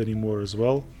with that anymore as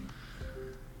well,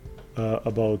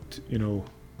 about, you know,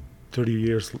 30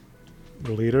 years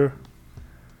later,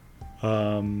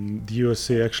 the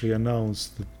USA actually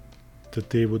announced that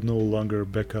they would no longer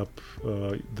back up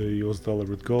the US dollar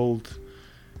with gold,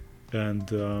 and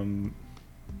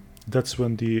that's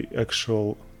when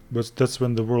that's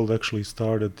when the world actually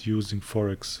started using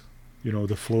forex, you know,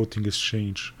 the floating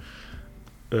exchange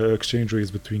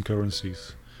rates between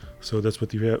currencies. So that's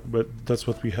what you have, but that's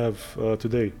what we have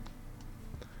today.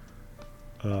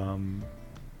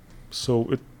 So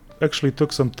it actually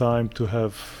took some time to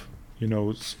have, you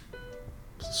know,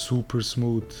 super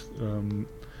smooth.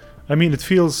 I mean, it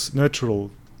feels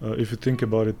natural if you think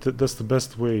about it. That's the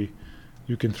best way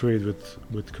you can trade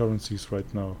with currencies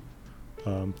right now,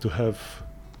 to have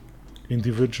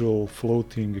individual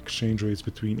floating exchange rates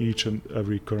between each and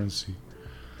every currency.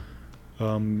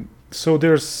 So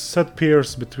there's set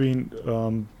pairs between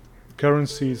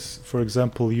currencies, for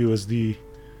example, USD,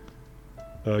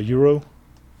 Euro.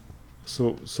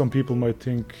 So some people might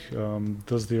think,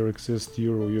 does there exist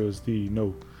Euro USD?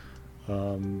 No.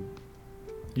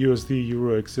 USD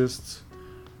Euro exists,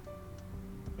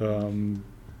 and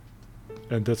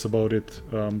that's about it.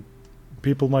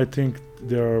 People might think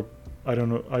there are, I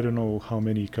don't know how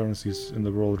many currencies in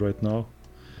the world right now,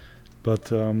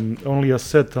 but only a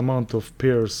set amount of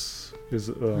pairs is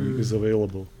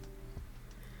available.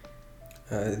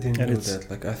 I didn't know that.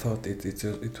 Like I thought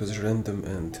it was random,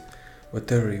 and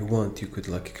whatever you want you could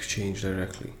like exchange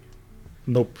directly.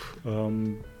 Nope.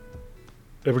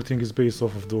 Everything is based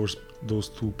off of those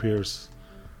two pairs.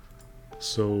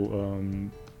 So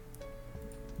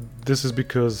this is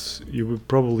because you would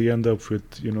probably end up with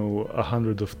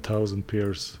 100,000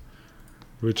 pairs,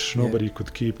 which nobody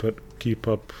could keep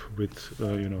up with,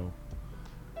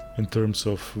 in terms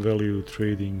of value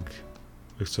trading,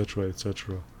 etc.,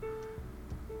 etc.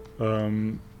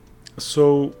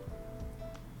 So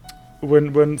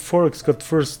when Forex got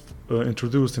first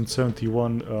introduced in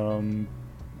 '71,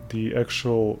 the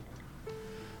actual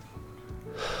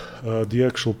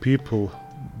people,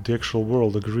 the actual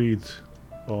world agreed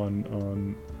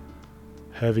on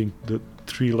having the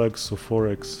three legs of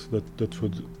Forex that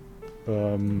would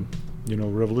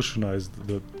revolutionize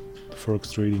the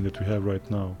Forex trading that we have right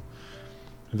now.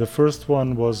 And the first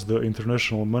one was the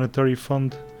International Monetary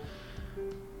Fund.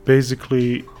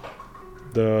 Basically,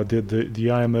 the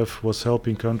IMF was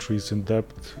helping countries in debt.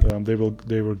 They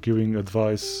were giving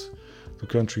advice to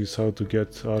countries how to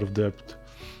get out of debt.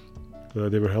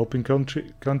 They were helping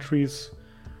countries.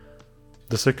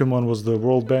 The second one was the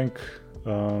World Bank.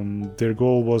 Their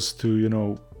goal was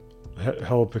to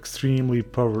help extreme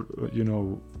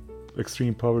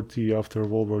poverty after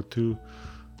World War II.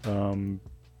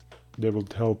 They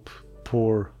would help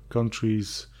poor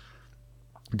countries.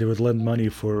 They would lend money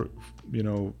for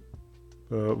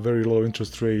very low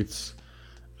interest rates,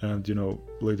 and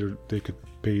later they could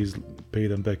pay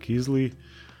them back easily.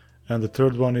 And the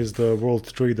third one is the World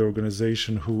Trade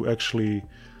Organization, who actually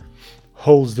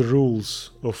holds the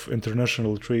rules of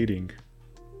international trading,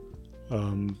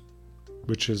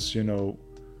 which is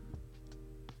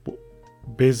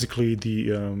basically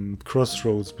the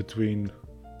crossroads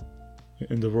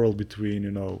in the world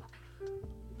between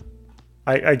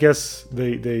I guess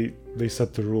they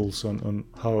set the rules on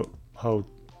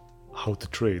how to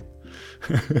trade.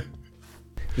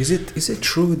 Is it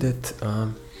true that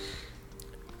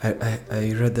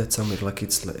I read that somewhere, like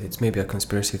it's maybe a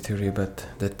conspiracy theory, but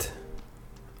that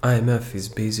IMF is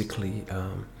basically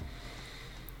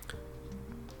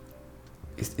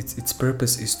its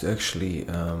purpose is to actually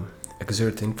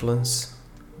exert influence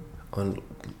on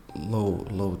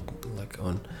low like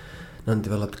on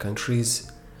non-developed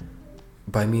countries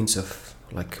by means of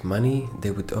like money.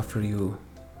 They would offer you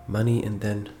money, and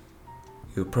then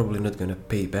you're probably not gonna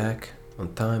pay back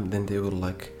on time. Then they will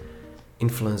like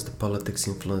influence the politics,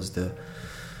 influence the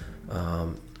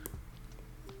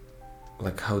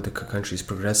like how the country is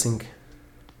progressing.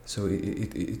 So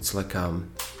it's like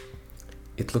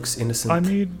it looks innocent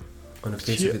on the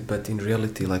face of it, but in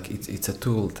reality, like it's a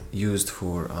tool used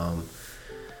for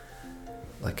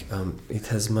it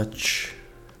has much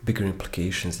bigger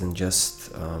implications than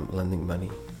just lending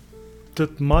money.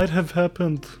 That might have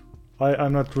happened.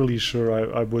 I'm not really sure.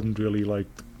 I wouldn't really like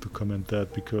to comment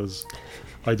that because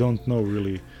I don't know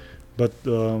really. But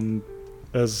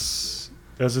as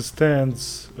it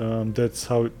stands, that's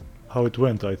how it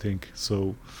went, I think.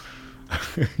 So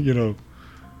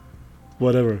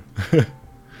whatever.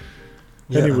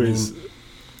 Yeah, anyways,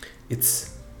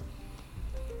 it's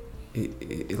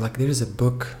like there is a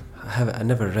book. I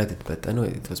never read it, but I know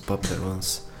it was popular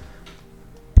once.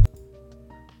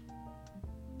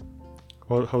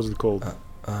 How's it called?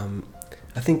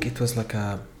 I think it was like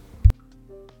a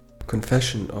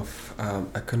confession of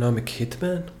economic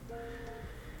hitman,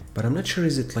 but I'm not sure,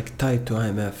 is it like tied to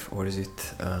IMF or is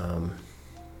it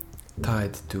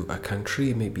tied to a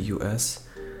country, maybe US.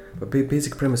 But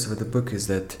basic premise of the book is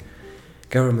that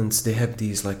governments, they have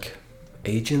these like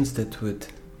agents that would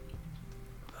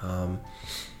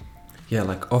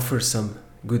like offer some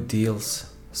good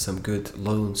deals, some good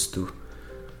loans to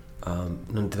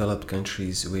non-developed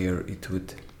countries where it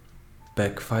would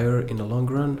backfire in the long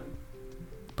run,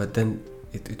 but then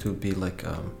it would be like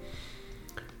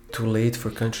too late for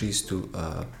countries to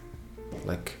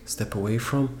like step away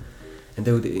from, and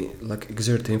they would like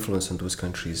exert influence on those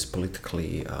countries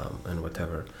politically and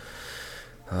whatever.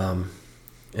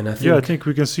 And I think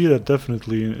we can see that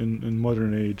definitely in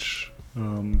modern age,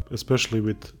 especially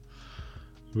with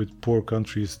with poor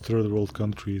countries, third world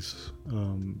countries.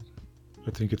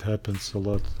 I think it happens a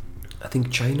lot. I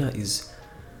think China is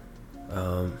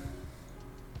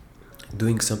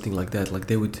doing something like that. Like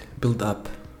they would build up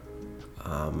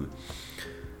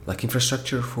like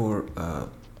infrastructure for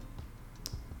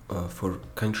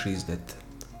countries that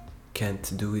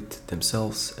can't do it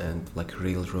themselves, and like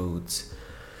railroads,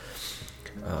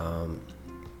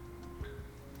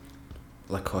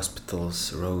 like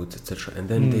hospitals, roads, etc. And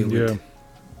then they would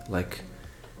like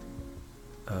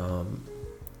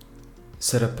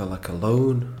set up like a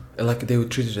loan, like they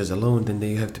would treat it as a loan, then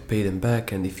you have to pay them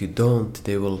back, and if you don't,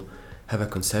 they will have a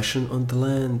concession on the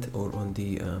land or on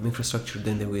the infrastructure,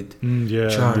 then they would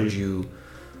charge you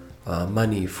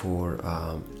money for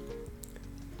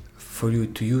you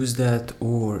to use that,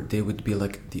 or they would be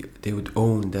like they would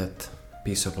own that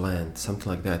piece of land, something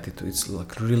like that. It's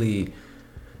like really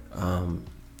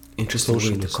interesting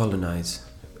way to colonize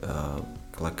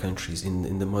like countries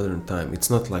in the modern time. It's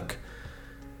not like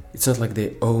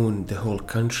they own the whole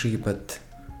country, but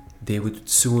they would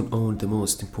soon own the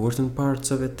most important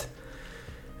parts of it,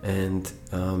 and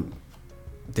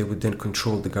they would then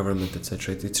control the government,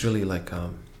 etc. It's really like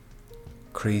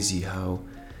crazy how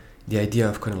the idea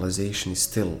of colonization is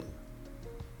still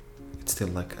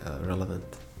like relevant.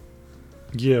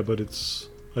 Yeah, but it's,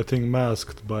 I think,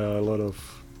 masked by a lot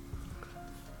of,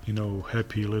 you know,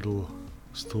 happy little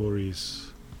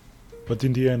stories. But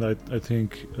in the end, I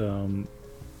think,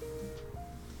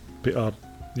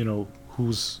 you know,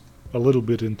 who's a little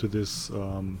bit into this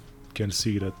can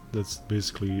see that that's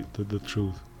basically the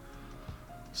truth.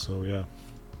 So yeah.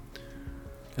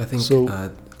 I think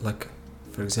like,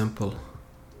 for example,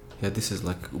 this is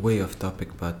like way off topic,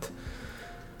 but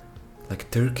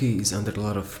like Turkey is under a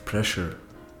lot of pressure.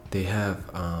 They have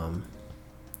I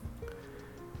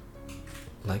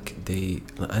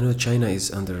know China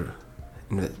is under,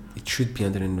 it should be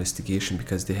under investigation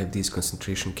because they have these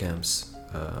concentration camps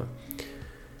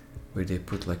where they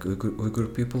put like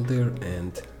Uyghur people there,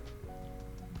 and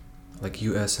like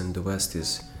US and the West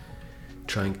is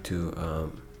trying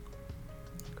to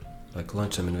like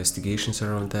launch some investigations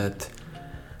around that.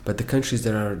 But the countries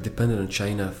that are dependent on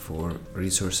China for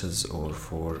resources or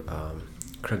for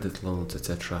credit loans,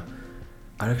 etc.,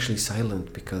 are actually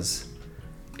silent because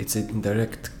it's in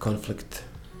direct conflict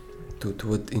to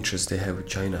what interests they have with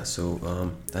China. So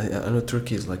I know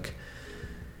Turkey is like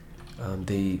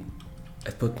they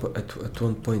at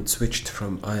one point switched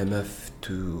from IMF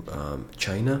to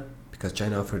China because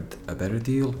China offered a better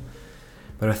deal.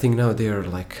 But I think now they are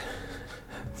like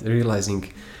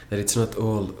realizing that it's not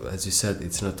all, as you said,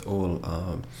 it's not all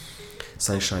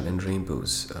sunshine and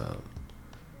rainbows.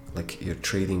 Like you're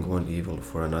trading one evil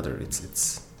for another.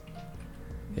 It's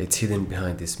hidden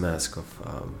behind this mask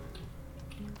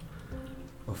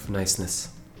of niceness.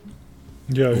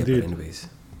 Yeah, indeed. But anyways,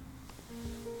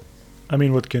 I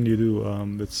mean, what can you do?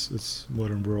 It's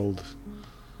modern world.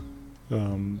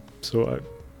 So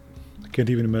I can't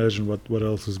even imagine what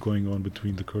else is going on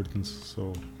between the curtains.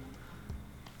 So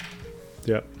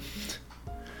yeah.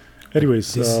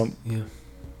 Anyways,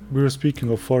 we were speaking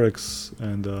of Forex,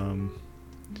 and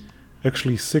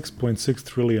actually $6.6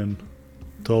 trillion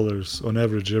on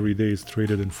average every day is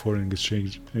traded in foreign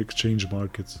exchange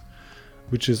markets,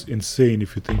 which is insane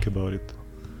if you think about it.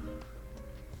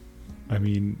 I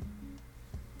mean,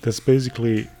 that's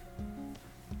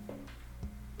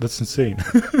insane.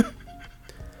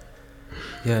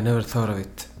 Yeah, I never thought of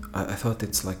it. I thought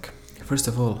it's like, first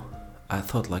of all, I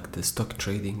thought like the stock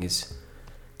trading is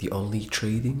the only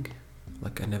trading.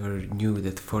 Like I never knew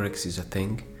that Forex is a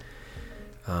thing.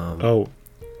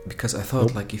 Because I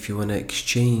thought like if you want to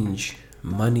exchange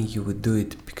money, you would do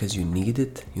it because you need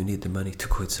it. You need the money to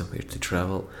go somewhere, to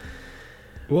travel.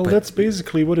 Well, that's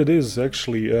basically what it is,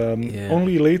 actually.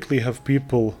 Only lately have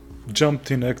people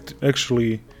jumped in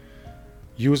actually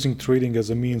using trading as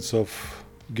a means of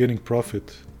getting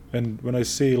profit. And when I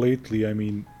say lately, I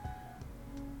mean,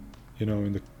 you know,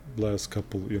 in the last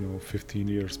couple, 15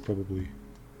 years probably.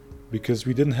 Because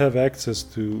we didn't have access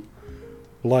to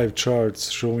live charts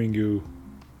showing you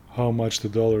how much the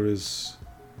dollar is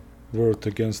worth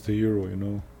against the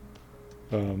euro,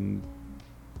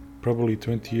 Probably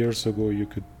 20 years ago you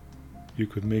could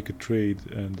make a trade,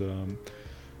 and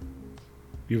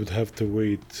you would have to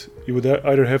wait. You would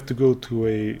either have to go to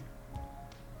a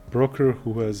broker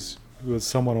who has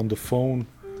someone on the phone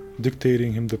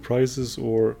dictating him the prices,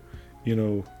 or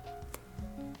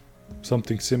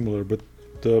something similar. But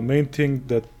the main thing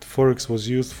that Forex was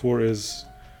used for is,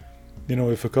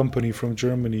 if a company from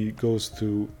Germany goes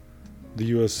to the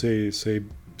USA, say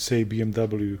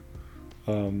BMW,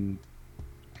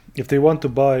 if they want to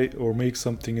buy or make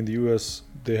something in the US,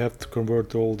 they have to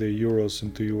convert all the euros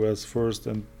into US first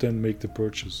and then make the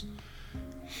purchase.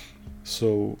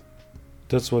 So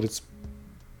that's what it's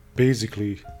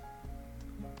basically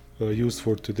used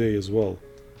for today as well.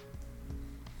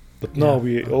 But now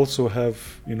we also have,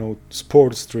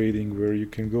 sports trading where you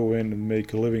can go in and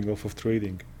make a living off of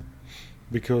trading.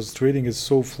 Because trading is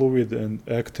so fluid and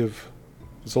active.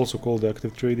 It's also called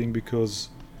active trading because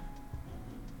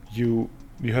you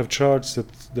have charts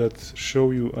that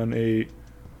show you on a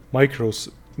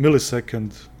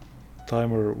millisecond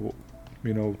timer,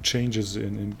 changes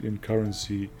in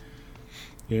currency,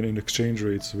 in exchange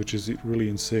rates, which is really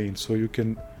insane. So you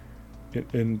can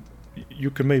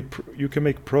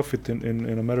make profit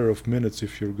in a matter of minutes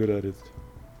if you're good at it.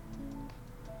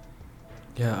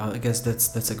 Yeah, I guess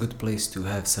that's a good place to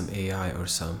have some AI or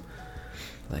some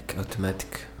like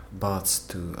automatic bots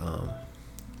to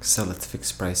sell at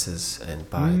fixed prices and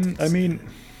buy it. I mean,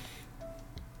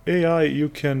 AI,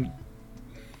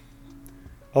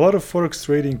 a lot of forex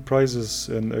trading prices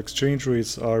and exchange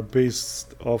rates are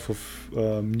based off of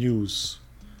news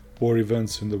or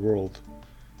events in the world.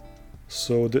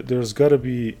 So there's got to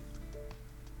be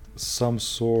some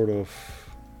sort of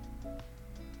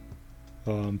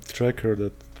tracker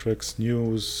that tracks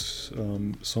news,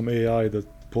 some AI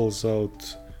that pulls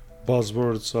out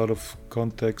buzzwords out of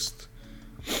context,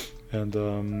 and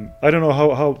I don't know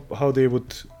how they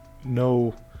would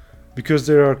know, because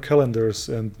there are calendars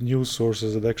and news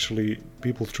sources that actually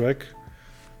people track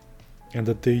and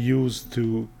that they use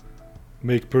to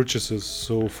make purchases.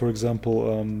 So for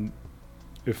example,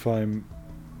 if I'm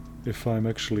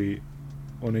actually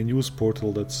on a news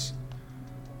portal that's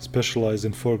specialized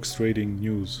in forex trading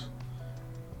news,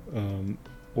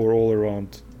 or all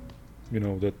around,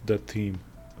 that theme,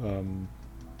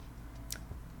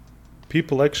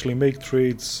 people actually make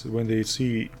trades when they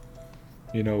see,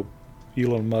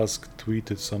 Elon Musk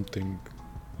tweeted something,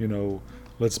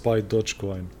 let's buy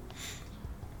Dogecoin.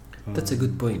 That's a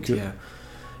good point. Yeah,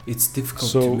 it's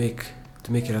difficult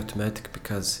to make it automatic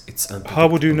because it's unpredictable. How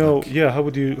would you know?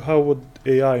 How would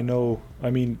AI know?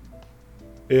 I mean,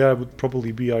 AI would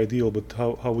probably be ideal, but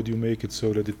how would you make it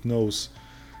so that it knows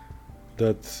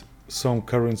that some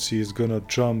currency is gonna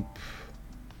jump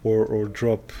or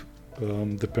drop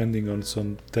depending on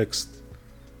some text?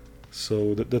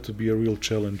 So that would be a real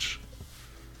challenge.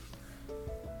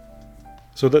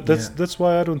 So that's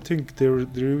why I don't think there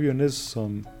even is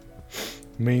some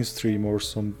mainstream or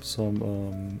some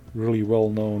really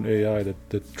well-known AI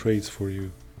that trades for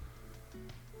you.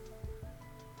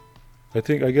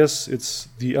 I guess it's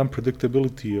the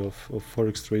unpredictability of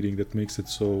forex trading that makes it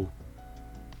so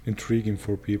intriguing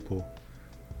for people,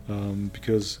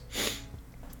 because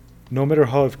no matter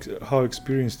how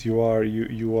experienced you are,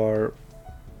 you are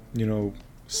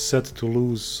set to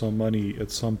lose some money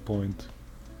at some point.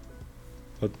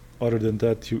 But other than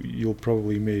that, you'll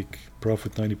probably make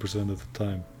profit 90% of the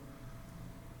time.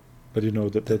 But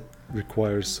that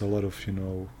requires a lot of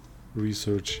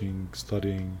researching,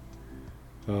 studying,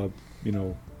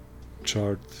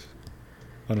 chart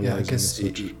analyzing. Yeah, I guess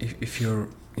if you're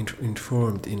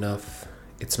informed enough,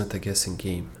 it's not a guessing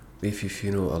game. If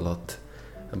you know a lot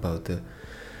about the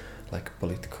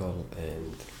political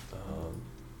and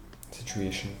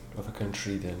situation of a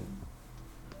country, then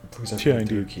for example in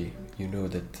Turkey, you know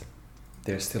that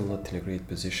they're still not in a great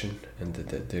position and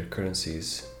that their currency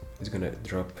is gonna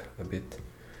drop a bit.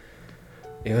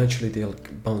 Eventually they'll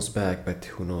bounce back, but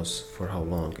who knows for how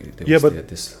long they will stay at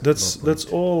this that's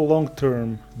all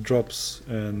long-term drops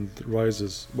and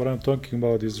rises. What I'm talking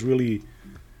about is really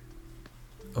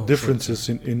differences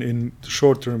in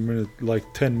short-term minute, like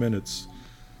 10 minutes.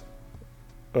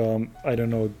 I don't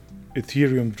know,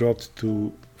 Ethereum dropped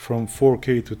from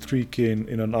 4K to 3K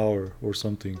in an hour or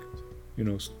something,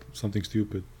 something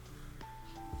stupid.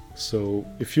 So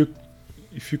if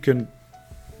you can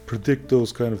predict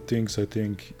those kind of things, I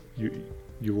think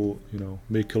you will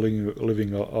make a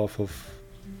living off of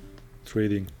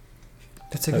trading.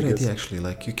 That's a good idea, actually.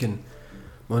 You can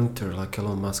monitor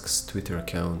Elon Musk's Twitter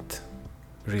account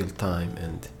real time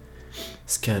and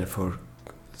scan for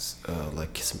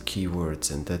some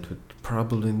keywords, and that would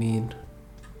probably mean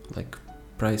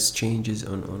price changes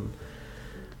on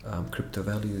crypto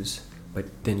values. But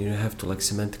then you have to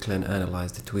semantically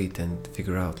analyze the tweet and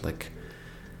figure out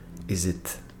is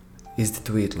the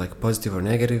tweet positive or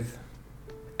negative,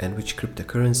 and which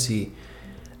cryptocurrency,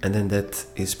 and then that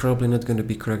is probably not going to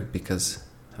be correct because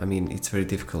it's very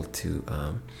difficult to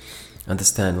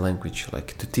understand language,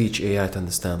 to teach AI to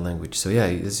understand language. So yeah,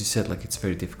 as you said, it's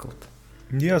very difficult.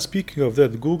 Yeah, speaking of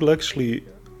that, Google actually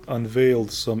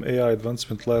unveiled some AI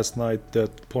advancement last night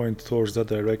that point towards that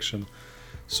direction.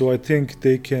 So I think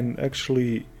they can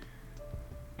actually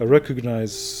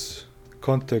recognize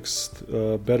context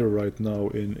better right now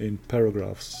in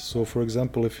paragraphs. So for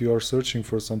example, if you are searching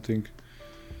for something,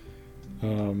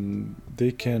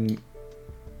 they can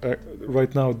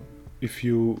right now, if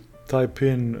you type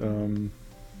in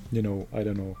I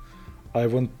don't know, I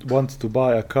want to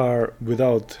buy a car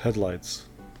without headlights,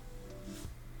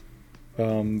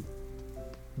 the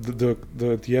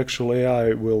actual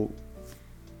AI will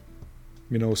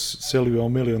sell you a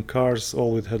million cars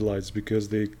all with headlights, because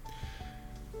they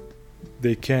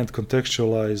can't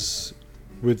contextualize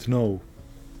with no.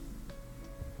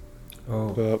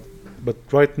 But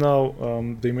right now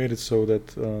they made it so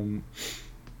that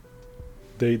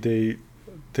they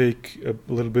take a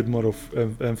little bit more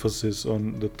of emphasis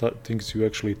on the things you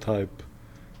actually type.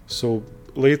 So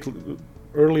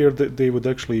earlier they would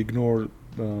actually ignore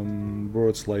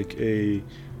words like a,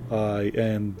 I,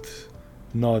 and,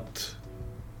 not.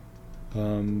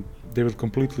 They would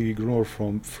completely ignore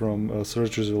from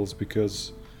search results,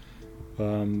 because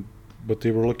what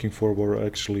they were looking for were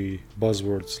actually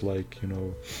buzzwords like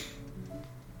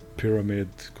pyramid,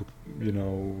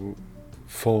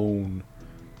 phone,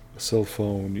 cell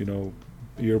phone,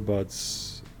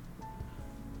 earbuds,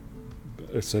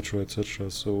 etc.,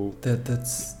 etc. So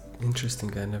that's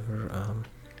interesting. I never.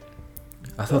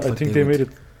 I think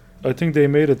they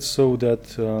made it so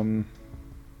that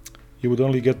you would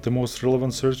only get the most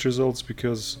relevant search results,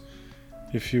 because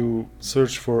if you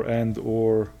search for and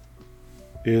or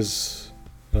is,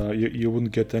 you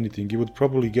wouldn't get anything. You would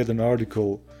probably get an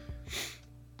article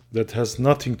that has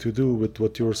nothing to do with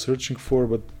what you're searching for,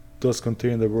 but does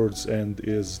contain the words and,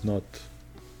 is, not.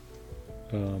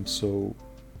 So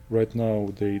right now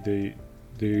they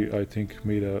I think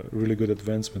made a really good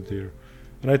advancement there,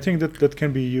 and I think that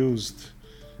can be used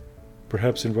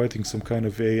perhaps in writing some kind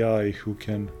of AI who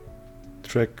can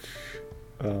track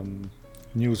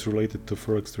news related to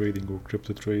forex trading or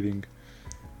crypto trading,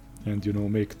 and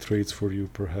make trades for you.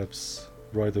 Perhaps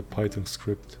write a Python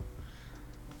script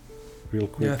real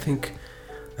quick. Yeah, I think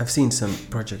I've seen some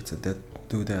projects that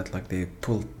do that. Like they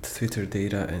pull Twitter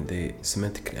data and they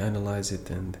semantically analyze it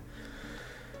and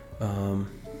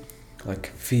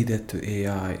like feed it to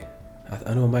AI.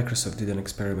 I know Microsoft did an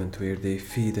experiment where they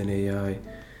feed an AI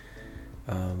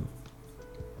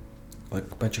like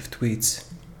a bunch of tweets,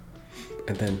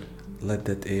 and then let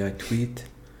that AI tweet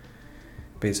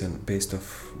based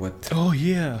off what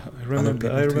I remember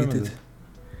tweeted.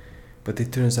 But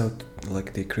it turns out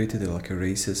like they created like a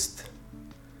racist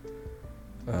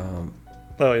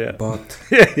bot.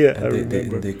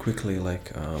 And they quickly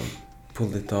like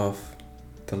pulled it off,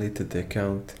 deleted the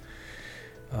account.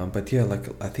 But yeah, like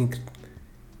I think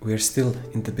we're still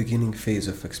in the beginning phase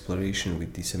of exploration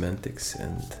with the semantics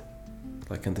and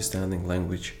like understanding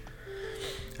language.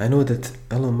 I know that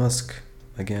Elon Musk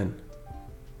again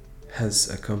has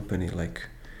a company like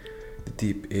the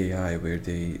Deep AI where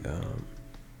they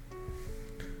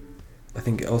I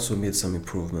think also made some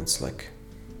improvements, like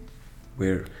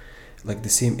where like the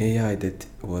same AI that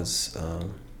was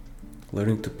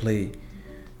learning to play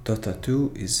Dota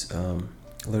 2 is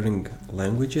learning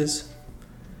languages.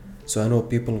 So I know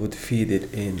people would feed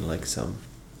it in like some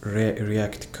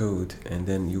React code, and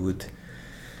then you would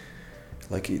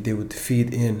they would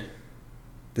feed in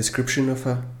description of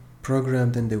a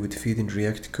program, then they would feed in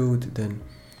React code. Then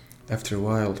after a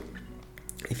while,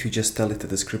 if you just tell it the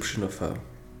description of a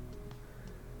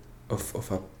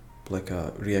like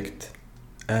a React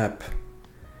app,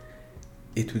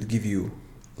 it would give you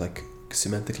like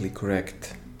semantically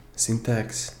correct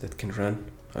syntax that can run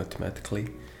automatically.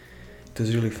 It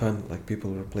was really fun. Like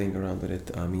people were playing around with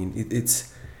it. I mean,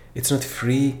 it's not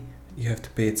free. You have to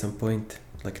pay at some point,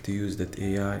 like to use that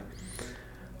AI.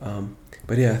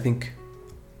 But yeah, I think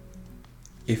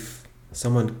if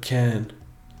someone can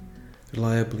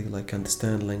reliably like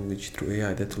understand language through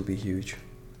AI, that will be huge.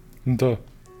 Duh.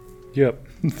 Yep.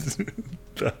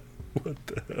 What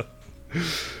the hell?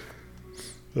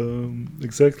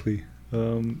 Exactly.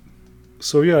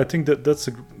 So yeah, I think that's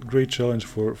a great challenge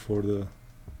for the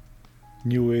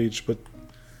new age. But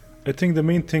I think the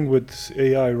main thing with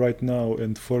AI right now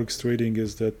and forex trading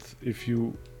is that if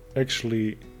you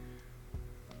actually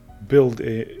build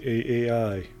a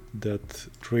AI that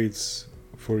trades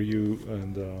for you,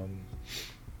 and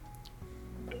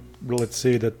let's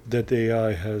say that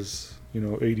AI has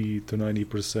 80 to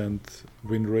 90%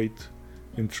 win rate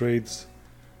in trades,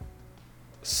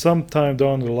 sometime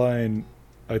down the line,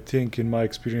 I think in my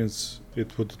experience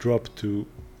it would drop to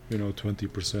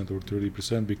 20% or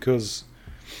 30%, because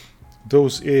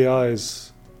those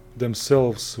AIs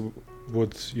themselves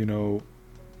would,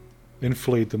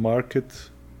 inflate the market,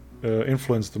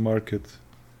 influence the market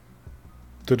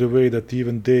to the way that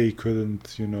even they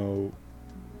couldn't,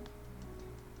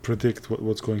 predict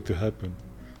what's going to happen.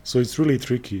 So it's really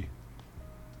tricky.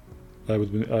 I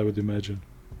would imagine.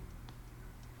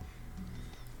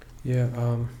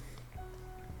 Yeah.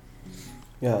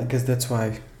 Yeah, I guess that's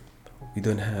why we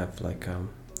don't have like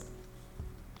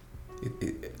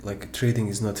like trading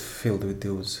is not filled with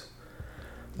those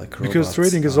like robots. Because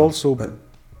trading is also but,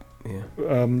 yeah.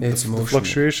 The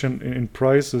fluctuation in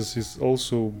prices is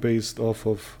also based off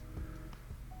of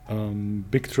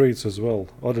big trades as well,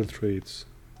 other trades.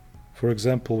 For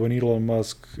example, when Elon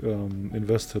Musk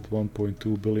invested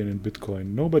 1.2 billion in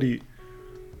Bitcoin, nobody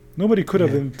could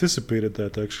have anticipated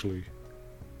that, actually.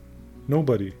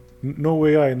 Nobody. No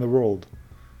AI in the world.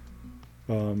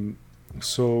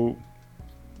 So,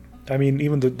 I mean,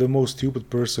 even the most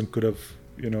stupid person could have,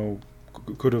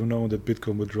 could have known that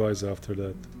Bitcoin would rise after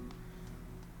that.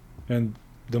 And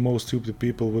the most stupid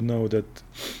people would know that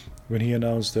when he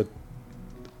announced that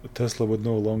Tesla would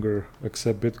no longer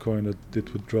accept Bitcoin, that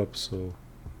it would drop. So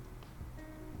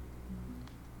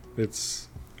it's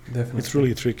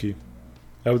really tricky.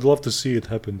 I would love to see it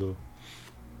happen, though.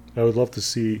 I would love to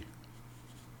see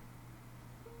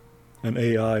an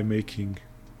AI making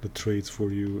the trades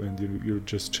for you, and you're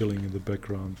just chilling in the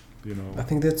background. I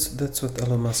think that's what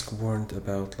Elon Musk warned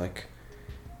about. Like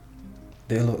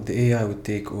the AI would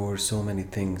take over so many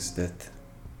things that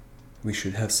we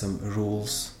should have some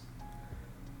rules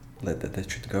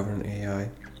that should govern AI.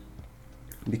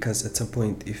 Because at some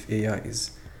point, if AI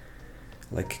is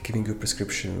like giving you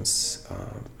prescriptions,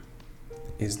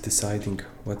 is deciding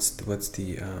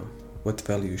what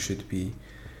value should be,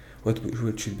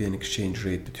 what should be an exchange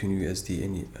rate between USD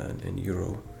and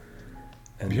euro,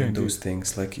 and those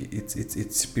things, like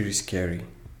it's pretty scary.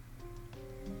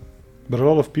 But a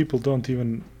lot of people don't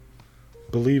even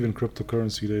believe in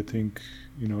cryptocurrency. They think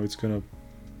it's gonna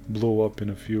blow up in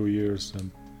a few years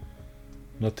and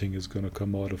nothing is gonna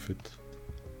come out of it.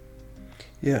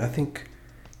 Yeah, I think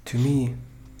to me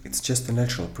it's just a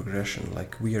natural progression.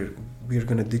 Like we are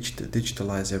gonna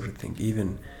digitalize everything,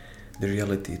 even the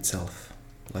reality itself,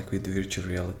 like with the virtual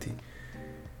reality.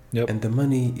 Yep. And the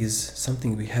money is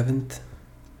something we haven't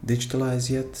digitalized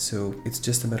yet, so it's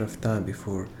just a matter of time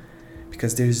before,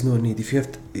 because there is no need. If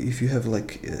you have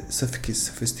like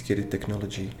sophisticated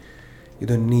technology, you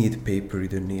don't need paper, you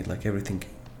don't need, like, everything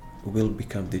will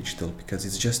become digital because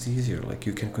it's just easier. Like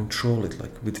you can control it.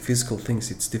 Like with physical things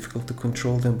it's difficult to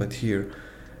control them, but here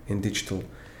in digital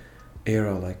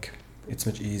era, like it's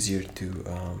much easier to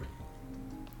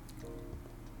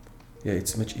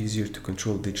it's much easier to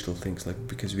control digital things, like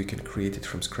because we can create it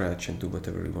from scratch and do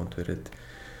whatever we want with it.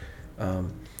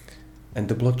 And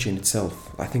the blockchain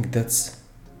itself, I think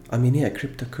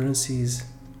cryptocurrencies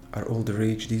are all the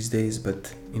rage these days,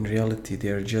 but in reality they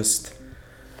are just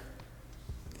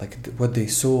like what they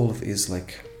solve is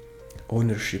like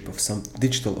ownership of some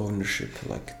digital ownership.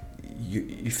 Like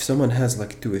if someone has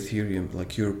like 2 Ethereum,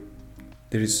 like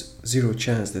there is zero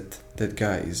chance that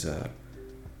guy is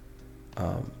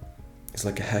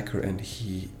like a hacker and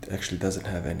he actually doesn't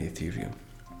have any Ethereum,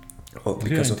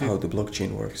 because of how the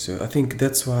blockchain works. So I think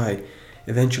that's why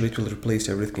eventually it will replace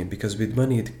everything, because with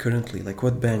money currently, like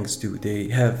what banks do,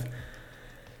 they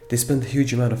spend a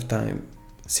huge amount of time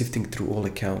sifting through all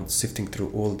accounts, sifting through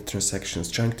all the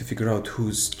transactions, trying to figure out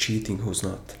who's cheating, who's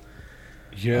not.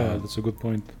 Yeah, that's a good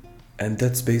point. And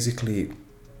that's basically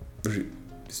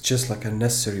it's just like a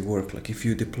necessary work. Like if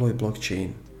you deploy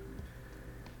blockchain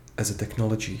as a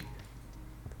technology,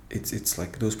 it's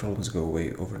like those problems go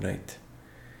away overnight.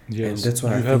 Yes, and that's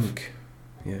why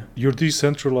you're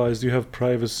decentralized, you have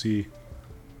privacy,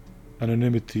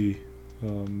 anonymity.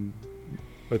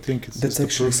 I think that's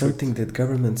actually something that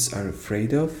governments are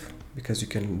afraid of, because you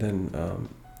can then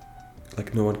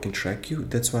like no one can track you.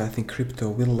 That's why I think crypto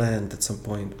will land at some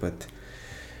point, but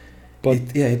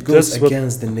it goes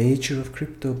against the nature of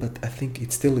crypto. But I think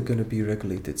it's still going to be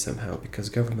regulated somehow, because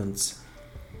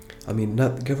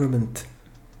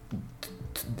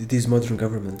these modern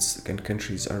governments and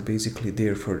countries are basically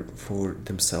there for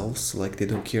themselves. Like they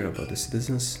don't care about the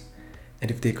citizens,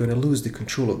 and if they're going to lose the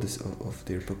control of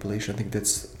their population, I think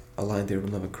that's a line they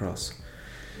will never cross.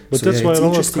 But so that's why a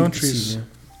lot of countries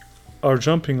are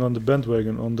jumping on the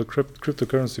bandwagon, on the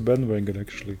cryptocurrency bandwagon,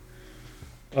 actually.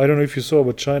 I don't know if you saw,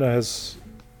 but China has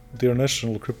their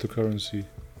national cryptocurrency.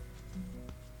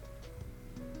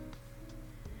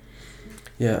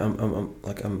 Yeah,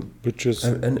 which is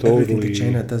and totally everything that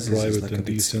China does private is like and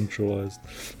decentralized.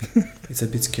 It's a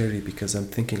bit scary, because I'm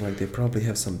thinking like they probably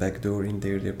have some backdoor in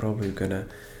there. They're probably gonna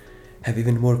have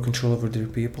even more control over their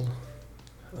people.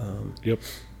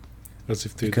 As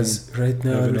if they Because right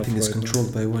now have everything enough is right now.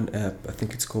 controlled by one app. I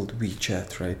think it's called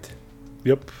WeChat, right?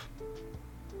 Yep.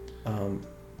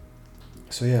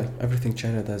 So yeah, everything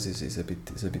China does is a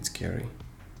bit scary.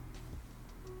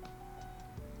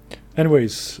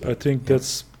 Anyways, I think Yeah.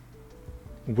 that's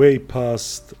way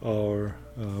past our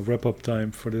wrap-up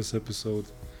time for this episode.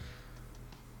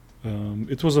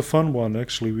 It was a fun one,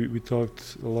 actually. We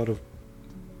talked a lot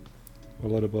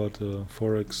about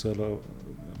forex, a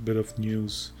bit of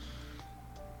news.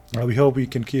 We hope we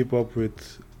can keep up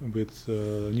with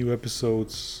new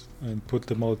episodes and put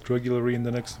them out regularly in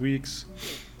the next weeks,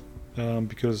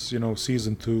 because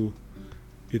season 2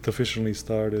 it officially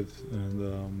started,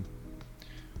 and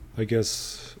I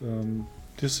guess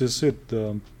this is it.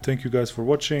 Thank you guys for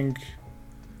watching.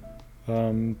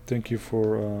 Thank you for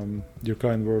your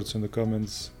kind words in the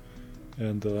comments,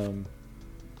 and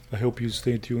I hope you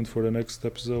stay tuned for the next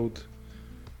episode.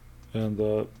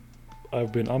 And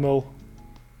I've been Amel,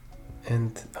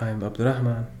 And I'm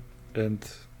Abdurrahman. and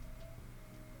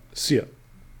see ya.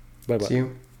 Bye bye. See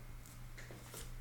you.